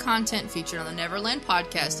 Copyright content featured on the Neverland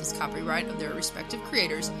Podcast is copyright of their respective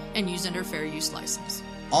creators and used under fair use license.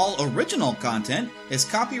 All original content is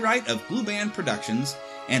copyright of Blue Band Productions,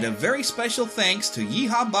 and a very special thanks to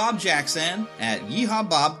Yeehaw Bob Jackson at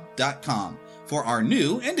yeehawbob.com for our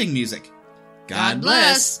new ending music. God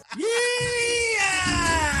bless! Yeah!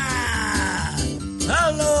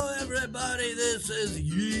 Hello, everybody. This is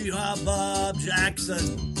Yeehaw Bob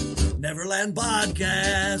Jackson. Neverland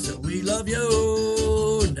Podcast, we love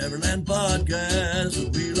you. Neverland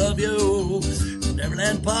Podcast, we love you.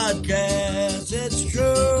 Neverland Podcast, it's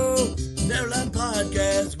true. Neverland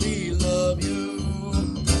Podcast, we love you.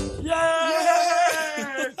 Yeah!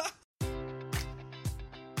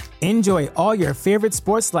 Enjoy all your favorite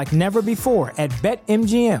sports like never before at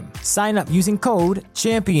BetMGM. Sign up using code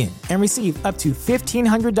CHAMPION and receive up to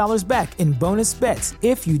 $1,500 back in bonus bets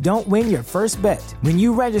if you don't win your first bet. When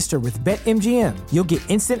you register with BetMGM, you'll get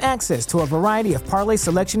instant access to a variety of parlay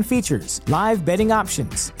selection features, live betting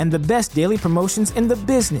options, and the best daily promotions in the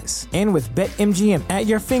business. And with BetMGM at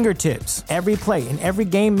your fingertips, every play and every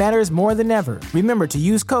game matters more than ever. Remember to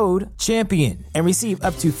use code CHAMPION and receive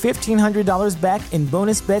up to $1,500 back in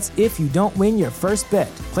bonus bets if you don't win your first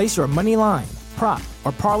bet. Place your money line, prop,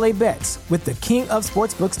 or parlay bets with the king of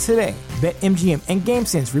sportsbooks today. BetMGM and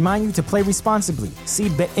GameSense remind you to play responsibly. See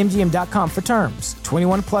BetMGM.com for terms.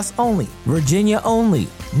 21 plus only. Virginia only.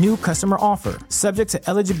 New customer offer. Subject to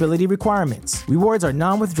eligibility requirements. Rewards are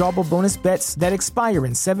non-withdrawable bonus bets that expire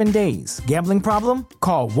in 7 days. Gambling problem?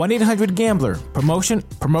 Call 1-800-GAMBLER.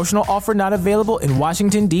 Promotional offer not available in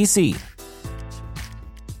Washington, D.C.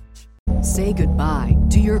 Say goodbye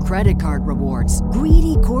to your credit card rewards.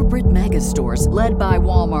 Greedy corporate mega stores, led by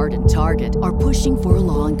Walmart and Target, are pushing for a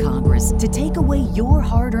law in Congress to take away your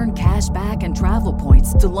hard-earned cash back and travel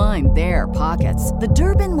points to line their pockets. The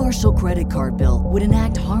Durbin-Marshall credit card bill would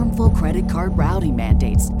enact harmful credit card routing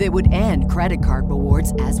mandates that would end credit card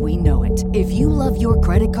rewards as we know it. If you love your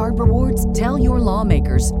credit card rewards, tell your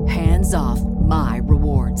lawmakers, hands off my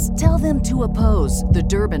rewards. Tell them to oppose the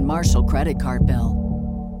Durbin-Marshall credit card bill.